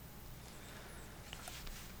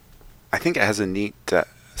 I think it has a neat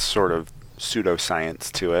sort of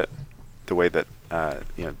pseudoscience to it. The way that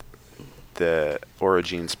the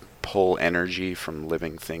orogenes pull energy from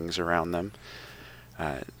living things around them,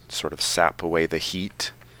 sort of sap away the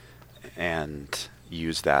heat, and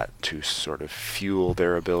use that to sort of fuel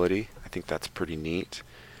their ability. I think that's pretty neat.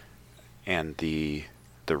 And the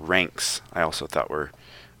ranks, I also thought were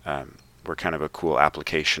kind of a cool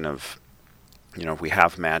application of, we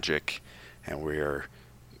have magic and we're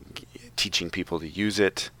teaching people to use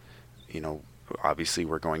it. Obviously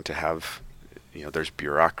we're going to have, there's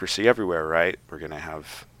bureaucracy everywhere, right? We're going to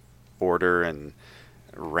have order and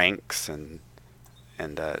ranks, and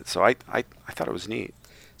so I thought it was neat.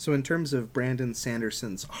 So in terms of Brandon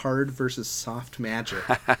Sanderson's hard versus soft magic,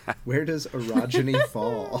 where does orogeny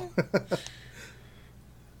fall?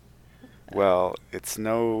 Well, it's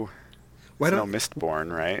no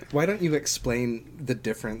Mistborn, right? Why don't you explain the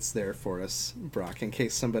difference there for us, Brock, in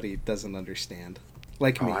case somebody doesn't understand?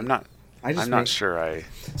 Like me. I'm not sure.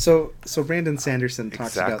 So Brandon Sanderson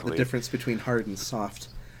talks about the Exactly. difference between hard and soft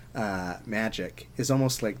magic is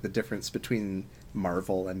almost like the difference between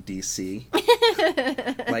Marvel and DC.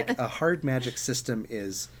 Like a hard magic system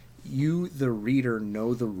is you, the reader,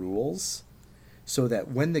 know the rules, so that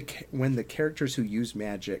when the characters who use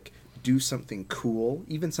magic do something cool,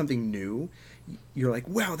 even something new, you're like,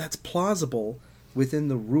 wow, that's plausible within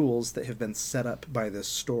the rules that have been set up by this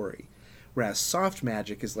story. Whereas soft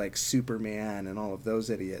magic is like Superman and all of those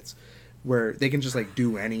idiots, where they can just like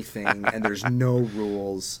do anything and there's no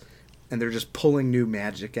rules, and they're just pulling new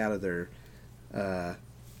magic out of their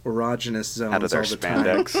erogenous zones Out of their all the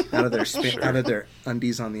spandex. time, out of their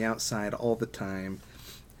undies on the outside all the time.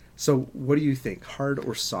 So, what do you think, hard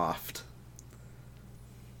or soft?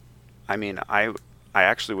 I mean, I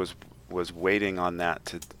actually was waiting on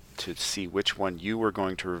that to see which one you were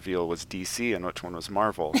going to reveal was DC and which one was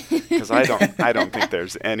Marvel, because I don't think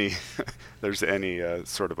there's any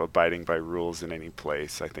sort of abiding by rules in any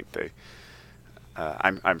place. I think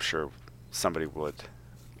I'm sure somebody would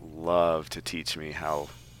love to teach me how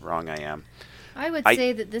wrong I am. I would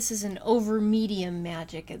say that this is an over medium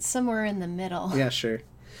magic. It's somewhere in the middle. Yeah, sure.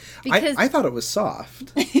 Because I thought it was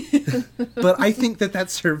soft, but I think that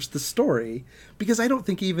serves the story, because I don't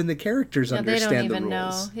think even the characters understand they don't even the know.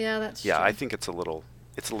 rules. Yeah, that's Yeah, true. I think it's a little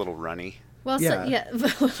runny. Well, Yeah. a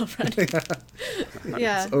little runny.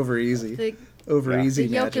 Yeah. It's over easy. The Easy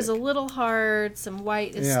yolk magic. is a little hard. Some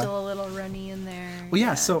white is Yeah. still a little runny in there. Well,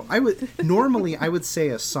 yeah. So I would say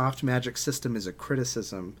a soft magic system is a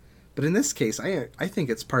criticism, but in this case, I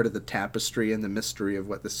think it's part of the tapestry and the mystery of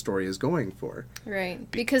what the story is going for. Right,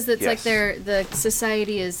 because it's like the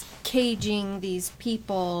society is caging these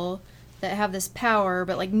people that have this power,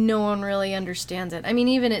 but like no one really understands it. I mean,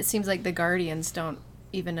 even it seems like the Guardians don't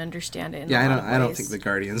even understand it. I don't think the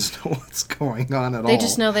Guardians know what's going on at all. They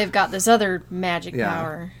just know they've got this other magic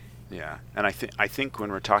power. Yeah, and I think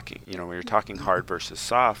when we're talking, when you're talking hard versus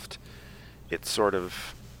soft, it's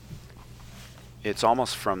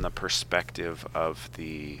almost from the perspective of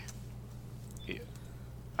we're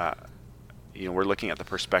looking at the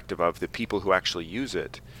perspective of the people who actually use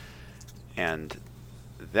it, and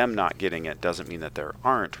them not getting it doesn't mean that there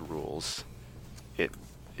aren't rules.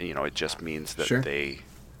 It just means that Sure. they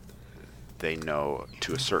know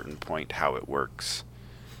to a certain point how it works,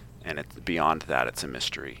 and beyond that it's a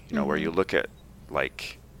mystery. Where you look at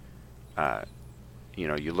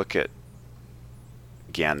you look at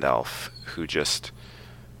Gandalf, who just,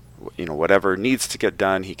 whatever needs to get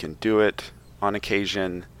done, he can do it on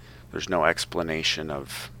occasion. There's no explanation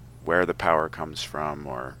of where the power comes from,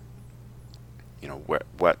 or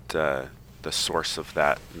what the source of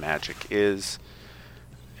that magic is.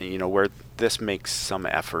 And, where this makes some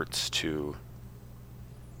efforts to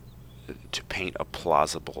paint a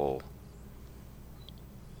plausible,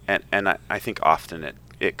 and I think often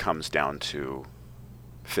it comes down to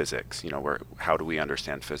physics, how do we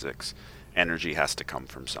understand physics? Energy has to come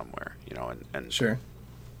from somewhere, and Sure.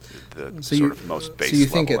 the So sort you- of most so base you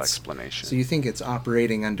think level it's- explanation. So you think it's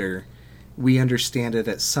operating under, we understand it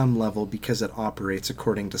at some level because it operates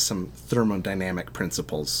according to some thermodynamic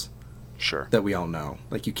principles Sure. that we all know.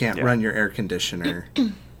 Like you can't Yeah. run your air conditioner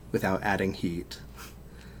without adding heat.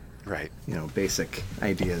 Right. Basic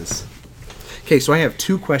ideas. Okay, so I have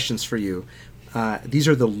 2 questions for you. These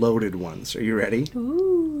are the loaded ones. Are you ready?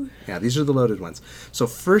 Ooh. Yeah, these are the loaded ones. So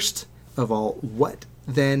first of all, what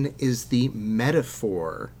then is the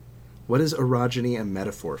metaphor? What is orogeny a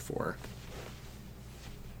metaphor for?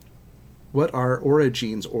 What are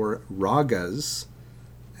orogenes, or ragas,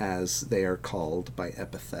 as they are called by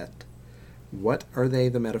epithet? What are they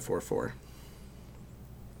the metaphor for?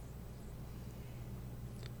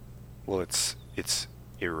 Well, it's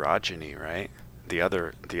erogeny, right? The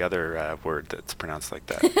other word that's pronounced like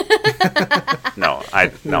that. No, I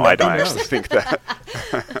don't actually think that.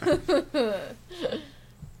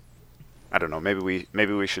 I don't know.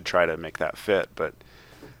 Maybe we should try to make that fit. But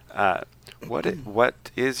what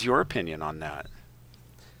is your opinion on that?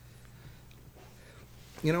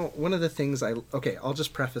 One of the things I'll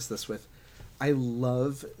just preface this with, I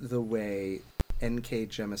love the way N.K.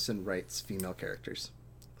 Jemisin writes female characters.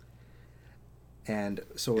 And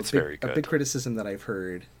so It's very a good. big criticism that I've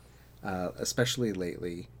heard, especially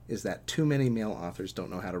lately, is that too many male authors don't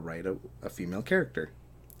know how to write a female character,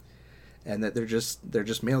 and that they're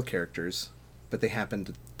just male characters but they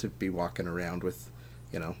happen to be walking around with,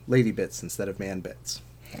 lady bits instead of man bits.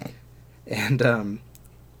 And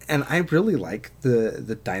I really like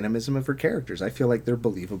the dynamism of her characters. I feel like they're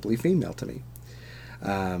believably female to me.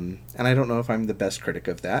 And I don't know if I'm the best critic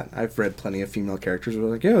of that. I've read plenty of female characters who are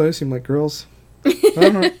like, yeah, they seem like girls.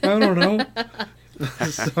 I don't know.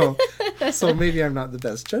 So maybe I'm not the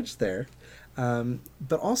best judge there.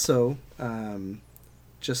 But also,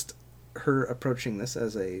 just her approaching this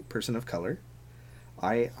as a person of color,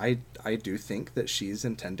 I do think that she's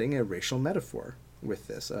intending a racial metaphor with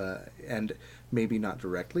this. And maybe not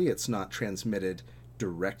directly. It's not transmitted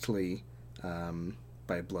directly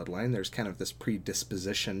by bloodline. There's kind of this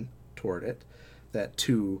predisposition toward it, that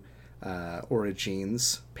two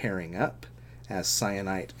orogenes pairing up, as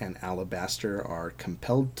cyanite and alabaster are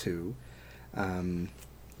compelled to.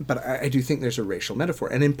 But I do think there's a racial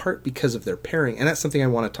metaphor, and in part because of their pairing, and that's something I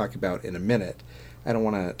want to talk about in a minute. I don't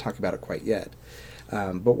want to talk about it quite yet.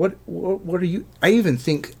 But what are you? I even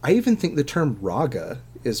think the term raga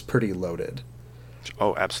is pretty loaded.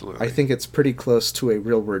 Oh, absolutely. I think it's pretty close to a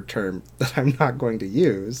real word term that I'm not going to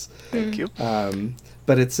use. Thank you.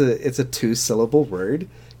 But it's a 2-syllable word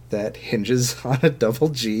that hinges on a double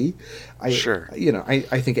G. Sure.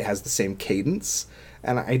 I think it has the same cadence,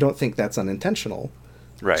 and I don't think that's unintentional.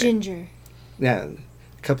 Right. Ginger. Yeah,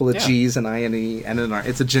 a couple of G's, an I, and E, and an R.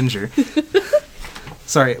 It's a ginger.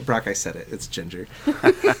 Sorry, Brock, I said it. It's ginger.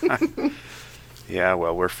 Yeah,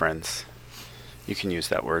 well, we're friends. You can use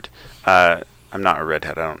that word. I'm not a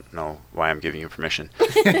redhead. I don't know why I'm giving you permission.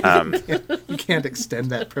 You can't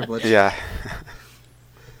extend that privilege. Yeah.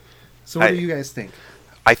 So what do you guys think?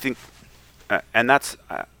 I think, and that's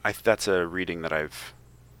a reading that I've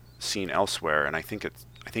seen elsewhere, and I think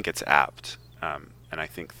it's apt. And I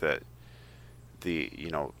think that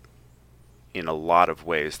in a lot of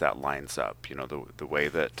ways that lines up. The way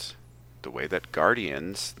that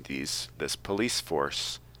Guardians, this police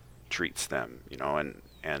force, treats them.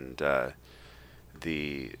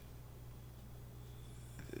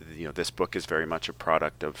 This book is very much a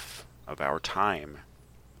product of our time.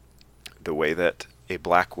 The way that a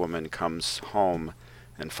black woman comes home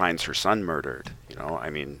and finds her son murdered.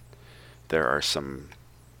 There are some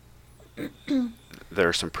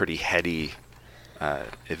pretty heady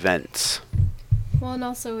events. Well, and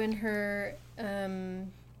also in her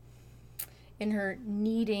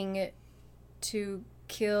needing to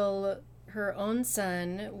kill her own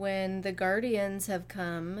son when the Guardians have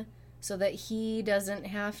come, so that he doesn't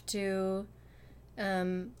have to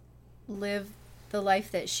live the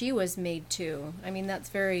life that she was made to. That's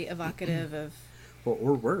very evocative of. Well,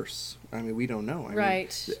 or worse. We don't know.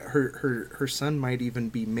 Right. Her son might even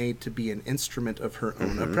be made to be an instrument of her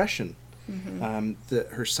own oppression. Mm-hmm.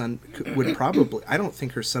 Her son would probably. I don't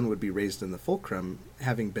think her son would be raised in the fulcrum,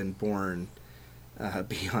 having been born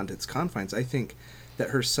beyond its confines. I think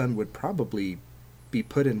that her son would probably be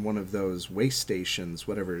put in one of those waste stations,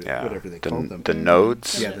 whatever they call them. The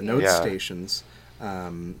nodes? Yeah, the node stations,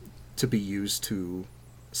 to be used to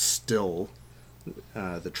still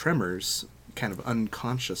the tremors kind of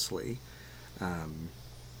unconsciously.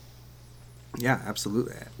 Yeah,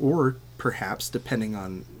 absolutely. Or perhaps, depending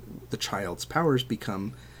on the child's powers,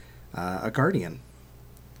 become a guardian.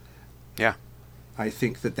 Yeah. I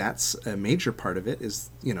think that's a major part of it is,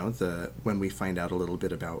 when we find out a little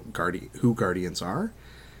bit about who guardians are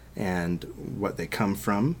and what they come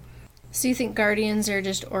from. So you think guardians are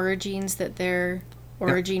just orogenes, that their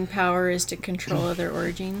origin power is to control other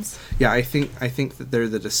orogenes? Yeah, I think that they're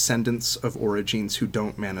the descendants of orogenes who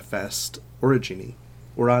don't manifest orogeny.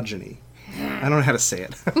 I don't know how to say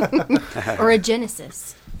it.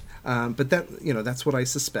 Orogenesis. But that's what I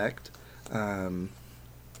suspect.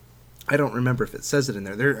 I don't remember if it says it in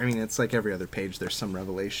there. It's like every other page. There's some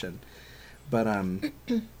revelation, but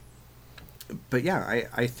yeah,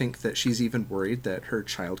 I think that she's even worried that her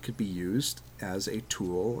child could be used as a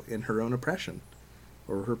tool in her own oppression,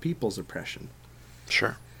 or her people's oppression.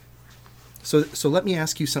 Sure. So let me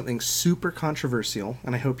ask you something super controversial,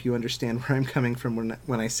 and I hope you understand where I'm coming from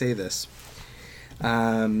when I say this.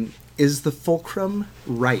 Is the fulcrum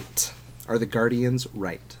right? Are the guardians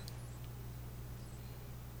right?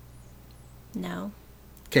 No.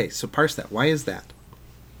 Okay, so parse that. Why is that?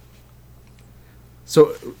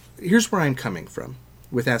 So here's where I'm coming from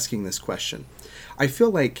with asking this question. I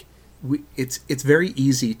feel like it's very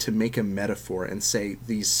easy to make a metaphor and say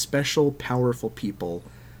these special, powerful people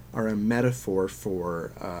are a metaphor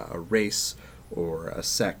for a race or a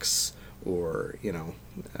sex or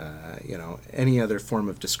any other form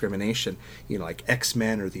of discrimination, like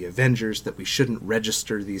X-Men or the Avengers, that we shouldn't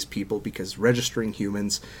register these people because registering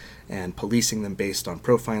humans and policing them based on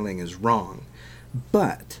profiling is wrong.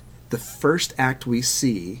 But the first act we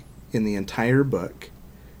see in the entire book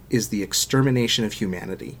is the extermination of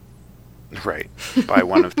humanity. Right. By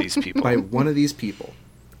one of these people. By one of these people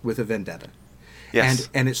with a vendetta. Yes.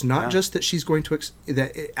 And it's not just that she's going to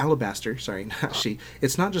Alabaster, not she.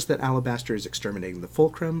 It's not just that Alabaster is exterminating the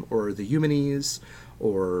Fulcrum or the Eumenes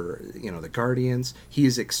or the Guardians. He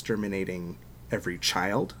is exterminating every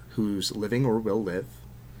child who's living or will live.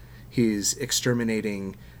 He's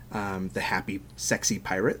exterminating the happy, sexy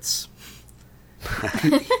pirates.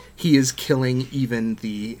 He is killing even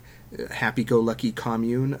the happy-go-lucky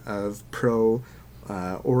commune of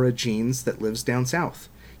pro-Aura genes that lives down south.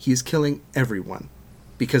 He's killing everyone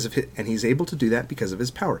because of and he's able to do that because of his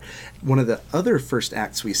power. One of the other first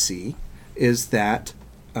acts we see is that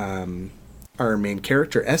our main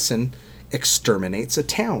character, Essen, exterminates a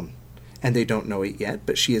town. And they don't know it yet,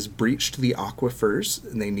 but she has breached the aquifers,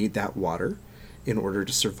 and they need that water in order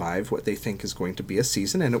to survive what they think is going to be a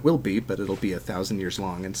season. And it will be, but it'll be 1,000 years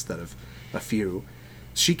long instead of a few.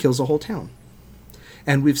 She kills a whole town.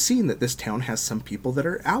 And we've seen that this town has some people that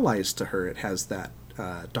are allies to her. It has that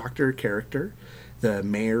doctor character. The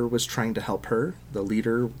mayor was trying to help her, the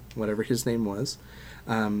leader, whatever his name was.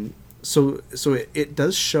 So it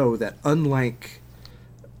does show that unlike,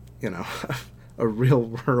 a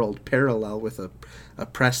real world parallel with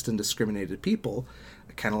oppressed and discriminated people,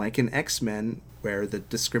 kind of like in X-Men, where the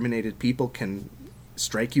discriminated people can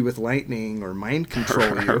strike you with lightning or mind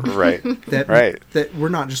control you. Right. That we're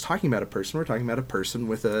not just talking about a person, we're talking about a person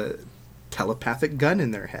with a telepathic gun in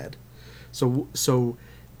their head. So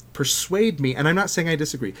persuade me, and I'm not saying I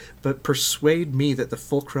disagree, but persuade me that the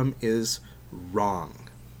Fulcrum is wrong.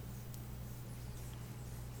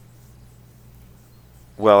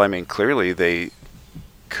 Well, I mean, clearly they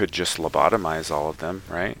could just lobotomize all of them,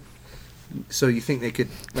 right? So you think they could,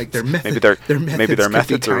 like, their method, maybe their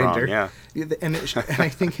methods are wrong, yeah. And I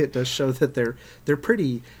think it does show that they're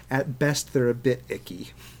pretty, at best, they're a bit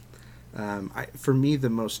icky. For me, the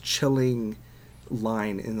most chilling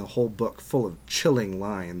line in the whole book, full of chilling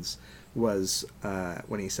lines, was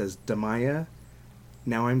when he says, "Damaya,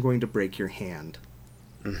 now I'm going to break your hand."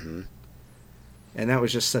 Mm-hmm. And that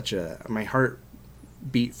was just my heart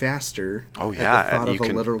beat faster at the thought of a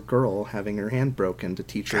little girl having her hand broken to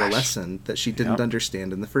teach her a lesson that she didn't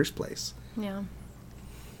understand in the first place. Yeah.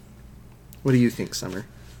 What do you think, Summer?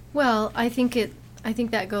 Well, I think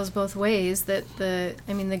that goes both ways. That the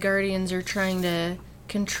Guardians are trying to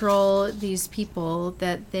control these people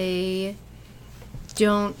that they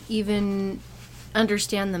don't even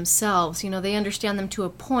understand themselves. They understand them to a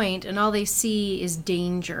point, and all they see is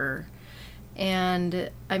danger. And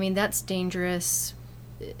that's dangerous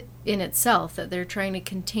in itself, that they're trying to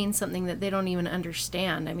contain something that they don't even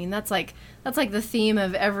understand. That's like the theme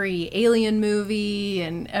of every Alien movie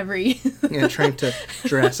and every trying to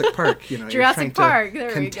Jurassic Park, Jurassic Park, there we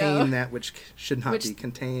go. Contain that which should not be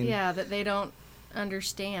contained. Yeah, that they don't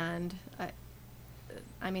understand.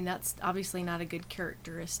 That's obviously not a good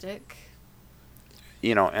characteristic.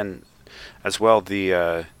 And as well,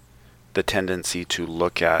 the tendency to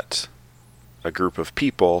look at a group of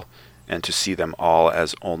people and to see them all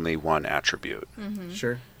as only one attribute. Mm-hmm.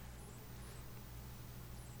 Sure.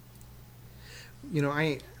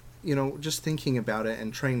 Just thinking about it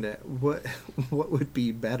and trying to, what would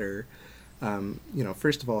be better?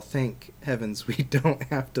 First of all, thank heavens we don't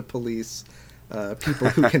have to police people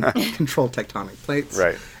who can control tectonic plates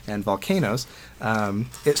and volcanoes.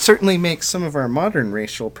 It certainly makes some of our modern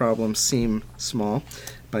racial problems seem small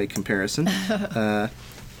by comparison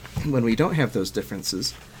when we don't have those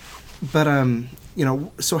differences. But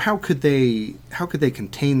so how could they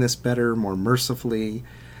contain this better, more mercifully?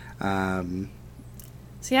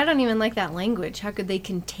 See, I don't even like that language. How could they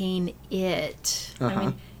contain it?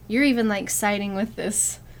 Uh-huh. You're even siding with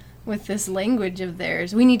this language of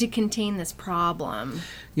theirs. We need to contain this problem.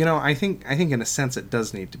 I think in a sense it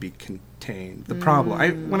does need to be contained. The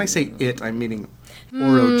problem. When I say it, I'm meaning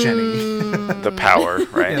orogeny. The power,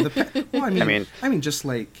 right? Yeah, I mean, just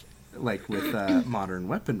like with modern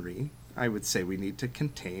weaponry, I would say we need to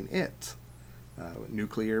contain it.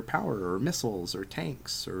 Nuclear power, or missiles, or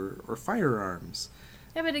tanks, or firearms.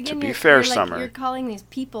 Yeah, but again, to be fair, Summer, you're calling these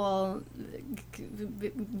people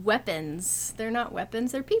weapons. They're not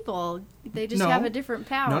weapons. They're people. They just have a different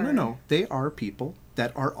power. No. They are people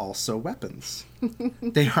that are also weapons.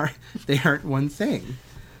 They aren't one thing.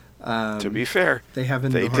 To be fair, they have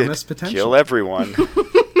they enormous did potential. Kill everyone.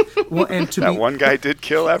 Well, and that one guy did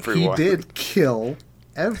kill everyone. He did kill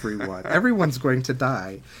everyone. Everyone's going to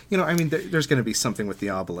die. I mean, there's going to be something with the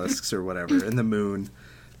obelisks or whatever, and the moon.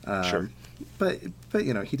 Sure. But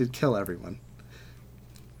he did kill everyone.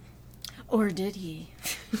 Or did he?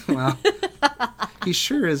 Well, he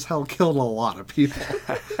sure as hell killed a lot of people.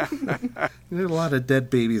 There's a lot of dead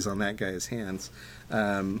babies on that guy's hands.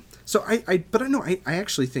 But I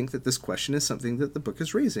actually think that this question is something that the book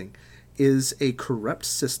is raising. Is a corrupt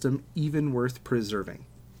system even worth preserving?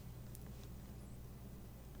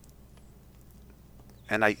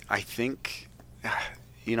 And I think,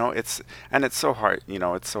 it's so hard,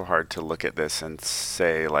 it's so hard to look at this and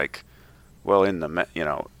say, like, well, in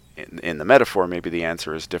the metaphor, maybe the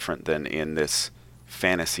answer is different than in this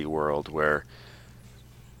fantasy world where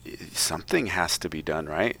something has to be done,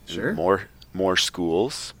 right? Sure. More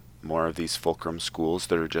schools, more of these fulcrum schools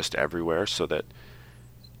that are just everywhere so that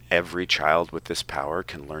every child with this power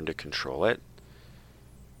can learn to control it.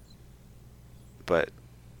 But,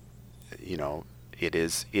 it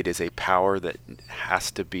is a power that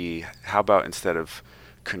has to be, how about instead of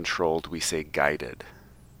controlled, we say guided?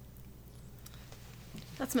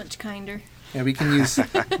 That's much kinder. Yeah, we can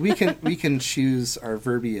we can choose our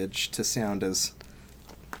verbiage to sound as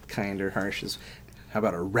kind or harsh as, how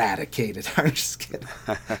about eradicated? I'm just kidding.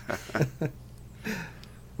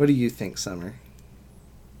 What do you think, Summer?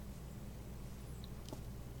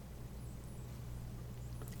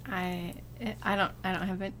 I don't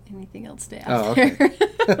have anything else to add. Oh, okay.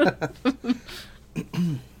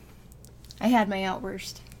 I had my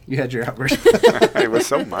outburst. You had your outburst. It was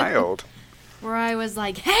so mild. Where I was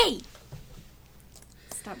like, hey!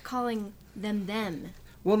 Stop calling them.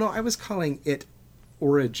 Well, no, I was calling it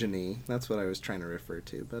originy. That's what I was trying to refer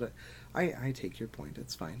to. But I take your point.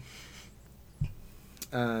 It's fine.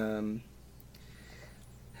 I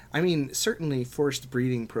mean, certainly forced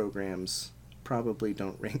breeding programs probably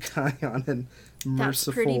don't rank high on an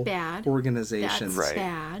merciful pretty bad. Organization. That's right.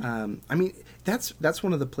 bad. I mean, that's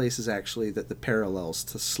one of the places actually that the parallels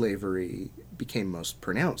to slavery became most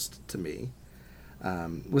pronounced to me.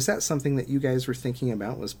 Was that something that you guys were thinking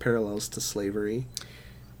about, was parallels to slavery?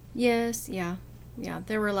 Yes, yeah.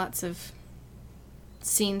 There were lots of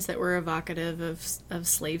scenes that were evocative of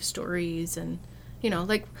slave stories, and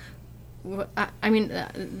like, I mean,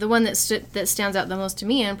 the one that stands out the most to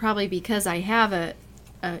me, and probably because I have a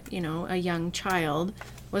young child,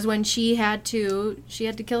 was when she had to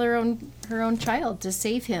kill her own child to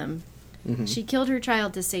save him. Mm-hmm. She killed her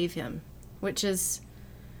child to save him, which is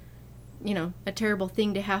a terrible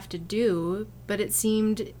thing to have to do, but it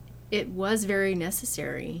seemed it was very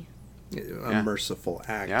necessary. A merciful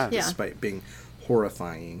act, despite being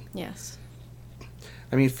horrifying. Yes.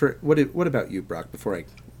 I mean, what about you, Brock, before I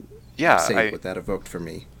say what that evoked for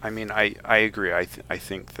me? I mean, I agree. I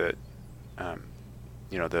think that,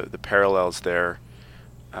 the parallels there,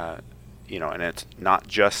 and it's not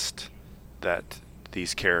just that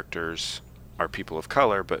these characters are people of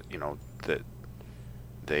color, but, that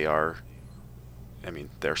they are,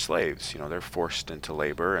 they're slaves, they're forced into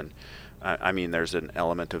labor. And I mean, there's an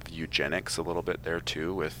element of eugenics a little bit there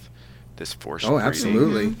too with this forced breeding.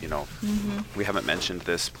 Absolutely. Mm-hmm. We haven't mentioned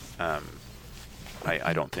this,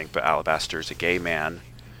 I don't think, but Alabaster's a gay man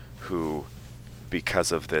who,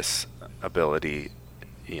 because of this ability,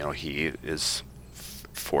 he is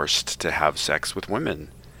forced to have sex with women.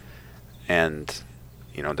 And,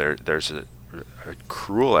 there's a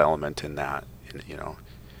cruel element in that,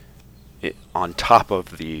 on top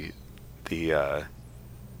of the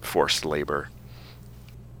forced labor.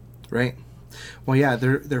 Right. Well, yeah,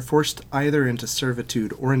 they're forced either into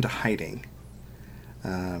servitude or into hiding.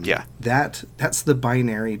 That's the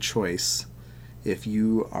binary choice if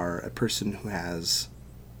you are a person who has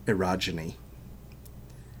erogeny.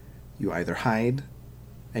 You either hide,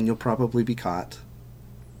 and you'll probably be caught.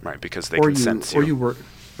 Right, because they can sense you.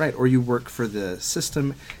 Or you work for the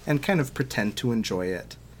system and kind of pretend to enjoy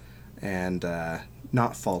it and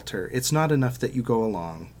not falter. It's not enough that you go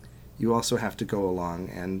along. You also have to go along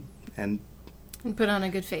and put on a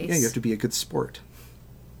good face. Yeah, you have to be a good sport.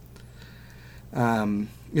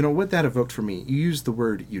 What that evoked for me, you used the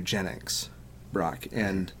word eugenics, Brock,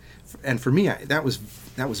 and for me, that was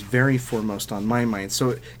very foremost on my mind.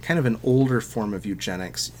 So kind of an older form of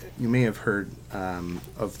eugenics. You may have heard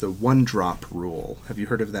of the one-drop rule. Have you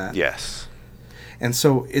heard of that? Yes. And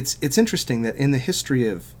so it's interesting that in the history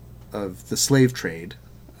of the slave trade,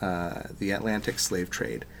 the Atlantic slave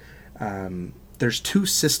trade, there's two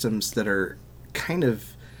systems that are kind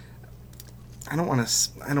of, I don't want to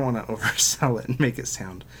oversell it and make it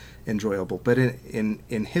sound enjoyable, but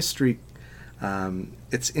in history,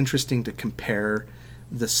 it's interesting to compare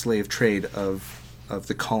the slave trade of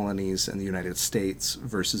the colonies and the United States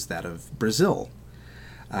versus that of Brazil.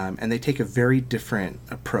 And they take a very different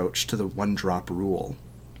approach to the one-drop rule.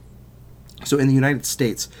 So in the United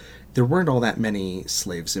States, there weren't all that many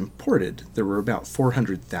slaves imported. There were about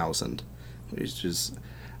 400,000, which is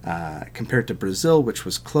compared to Brazil, which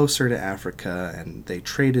was closer to Africa, and they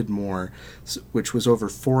traded more, which was over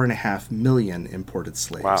 4.5 million imported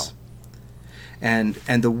slaves. Wow.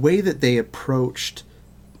 And the way that they approached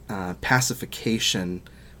pacification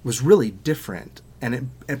was really different,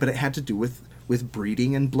 but it had to do with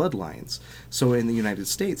breeding and bloodlines. So in the United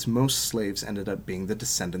States, most slaves ended up being the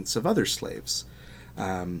descendants of other slaves.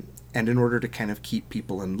 And in order to kind of keep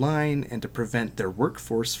people in line and to prevent their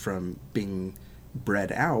workforce from being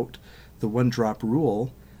bred out, the one-drop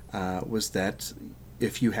rule was that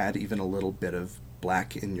if you had even a little bit of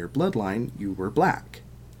black in your bloodline, you were black.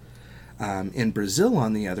 In Brazil,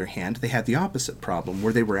 on the other hand, they had the opposite problem,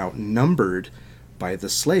 where they were outnumbered by the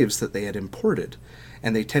slaves that they had imported.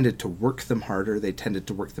 And they tended to work them harder, they tended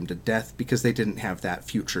to work them to death because they didn't have that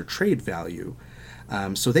future trade value.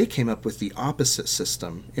 So they came up with the opposite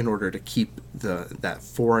system in order to keep that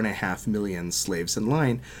 4.5 million slaves in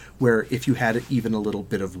line, where if you had even a little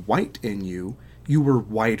bit of white in you, you were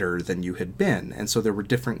whiter than you had been. And so there were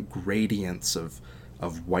different gradients of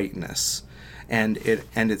whiteness. And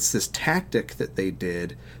it's this tactic that they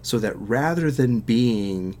did so that rather than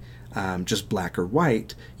being just black or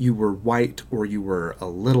white, you were white, or you were a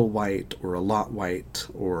little white, or a lot white,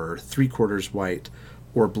 or 3/4 white,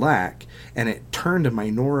 or black, and it turned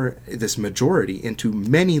this majority into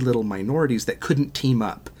many little minorities that couldn't team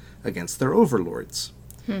up against their overlords.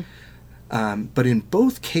 But in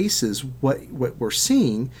both cases, what we're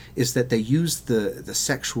seeing is that they used the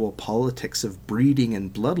sexual politics of breeding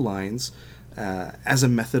and bloodlines as a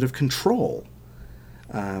method of control,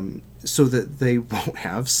 so that they won't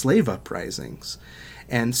have slave uprisings.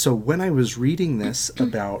 And so when I was reading this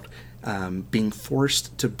about being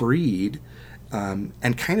forced to breed,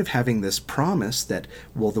 and kind of having this promise that,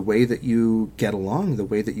 well, the way that you get along, the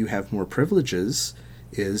way that you have more privileges,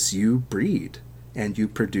 is you breed and you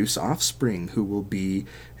produce offspring who will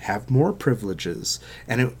have more privileges.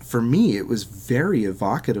 And for me, it was very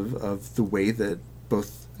evocative of the way that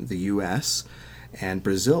both the U.S. and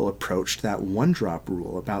Brazil approached that one-drop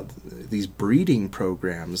rule about these breeding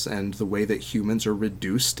programs and the way that humans are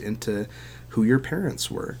reduced into who your parents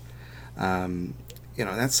were.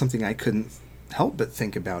 That's something I couldn't help but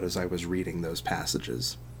think about as I was reading those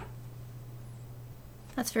passages.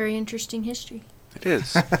 That's very interesting history. It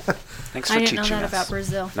is. Thanks for teaching us. I didn't know that about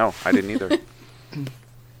Brazil. No, I didn't either.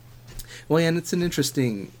 Well, and it's an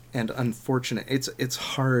interesting and unfortunate. It's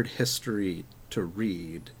hard history to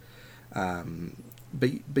read,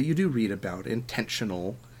 but you do read about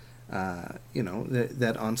intentional.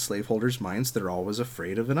 That on slaveholders' minds, they're always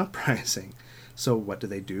afraid of an uprising. So what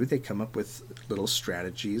do? They come up with little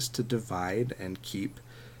strategies to divide and keep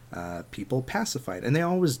people pacified. And they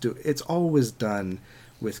always do. It's always done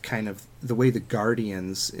with kind of the way the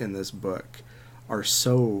guardians in this book are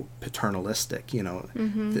so paternalistic.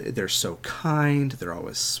 They're so kind. They're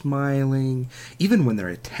always smiling. Even when they're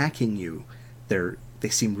attacking you, they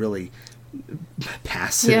seem really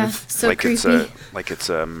passive. Yeah, so like creepy. It's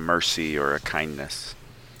a mercy or a kindness.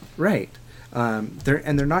 Right.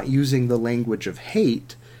 They're not using the language of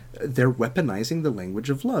hate. They're weaponizing the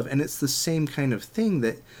language of love. And it's the same kind of thing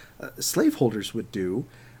that slaveholders would do,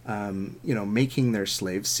 making their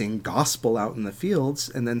slaves sing gospel out in the fields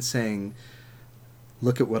and then saying,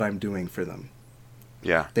 look at what I'm doing for them.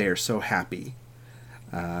 Yeah. They are so happy.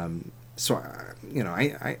 So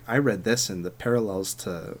I read this, and the parallels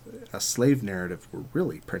to a slave narrative were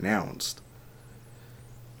really pronounced.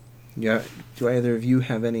 Yeah. Do either of you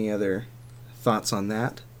have any other thoughts on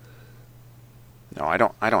that? No, I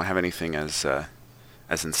don't have anything as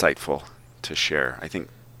insightful to share. I think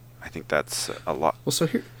that's a lot.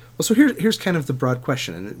 Here's kind of the broad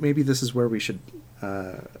question, and maybe this is where we should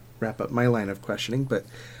wrap up my line of questioning. But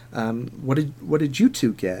what did you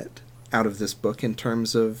two get out of this book in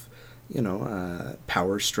terms of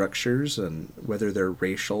power structures and whether they're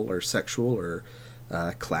racial or sexual or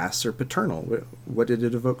class or paternal? What did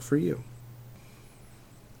it evoke for you?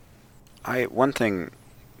 One thing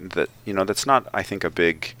that that's not, I think, a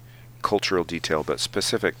big cultural detail, but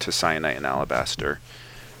specific to Cyanite and Alabaster,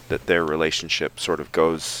 that their relationship sort of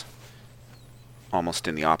goes almost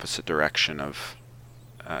in the opposite direction of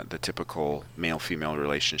the typical male-female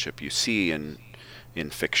relationship you see in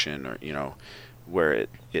fiction, or where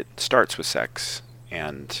it starts with sex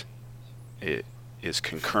and it is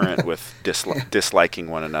concurrent with disliking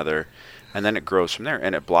one another, and then it grows from there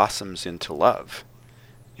and it blossoms into love.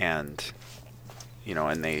 and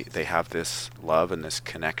and they have this love and this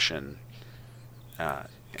connection.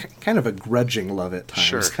 Kind of a grudging love at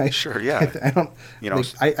times. Sure, yeah. I don't.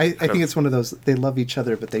 I think it's one of those. They love each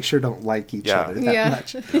other, but they sure don't like each other that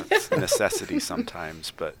much. It's a necessity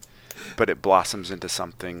sometimes, but it blossoms into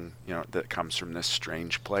something that comes from this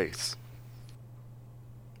strange place.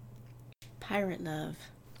 Pirate love.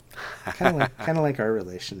 Kind of like our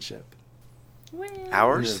relationship. Well,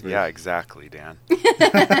 Ours? Yeah, exactly, Dan.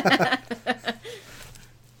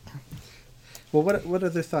 Well, what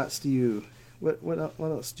other thoughts do you? What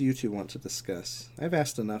else do you two want to discuss? I've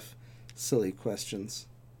asked enough silly questions.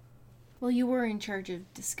 Well, you were in charge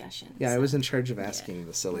of discussions. Yeah, I was in charge of asking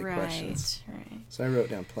the silly right, questions. Right. So I wrote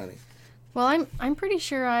down plenty. Well, I'm pretty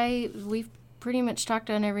sure we've pretty much talked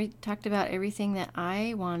about everything that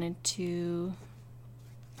I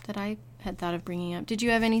had thought of bringing up. Did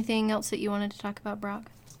you have anything else that you wanted to talk about,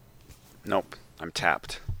 Brock? Nope, I'm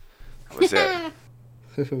tapped. That was it.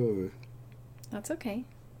 That's okay.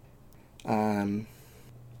 Um.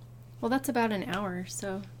 Well, that's about an hour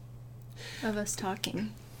so of us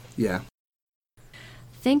talking. Yeah.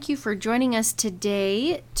 Thank you for joining us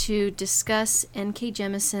today to discuss N.K.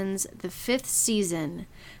 Jemisin's The Fifth Season.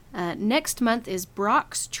 Next month is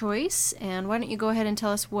Brock's Choice, and why don't you go ahead and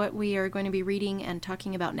tell us what we are going to be reading and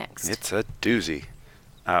talking about next? It's a doozy.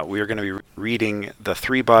 We are going to be reading The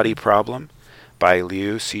Three-Body Problem by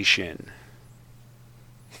Liu Cixin.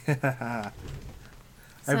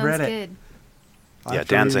 I've read it. Good. Yeah,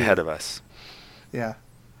 Dan's ahead of us. Yeah.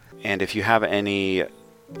 And if you have any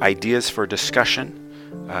ideas for discussion,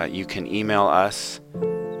 you can email us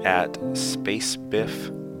at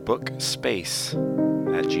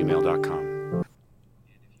spacebiffbookspace@gmail.com.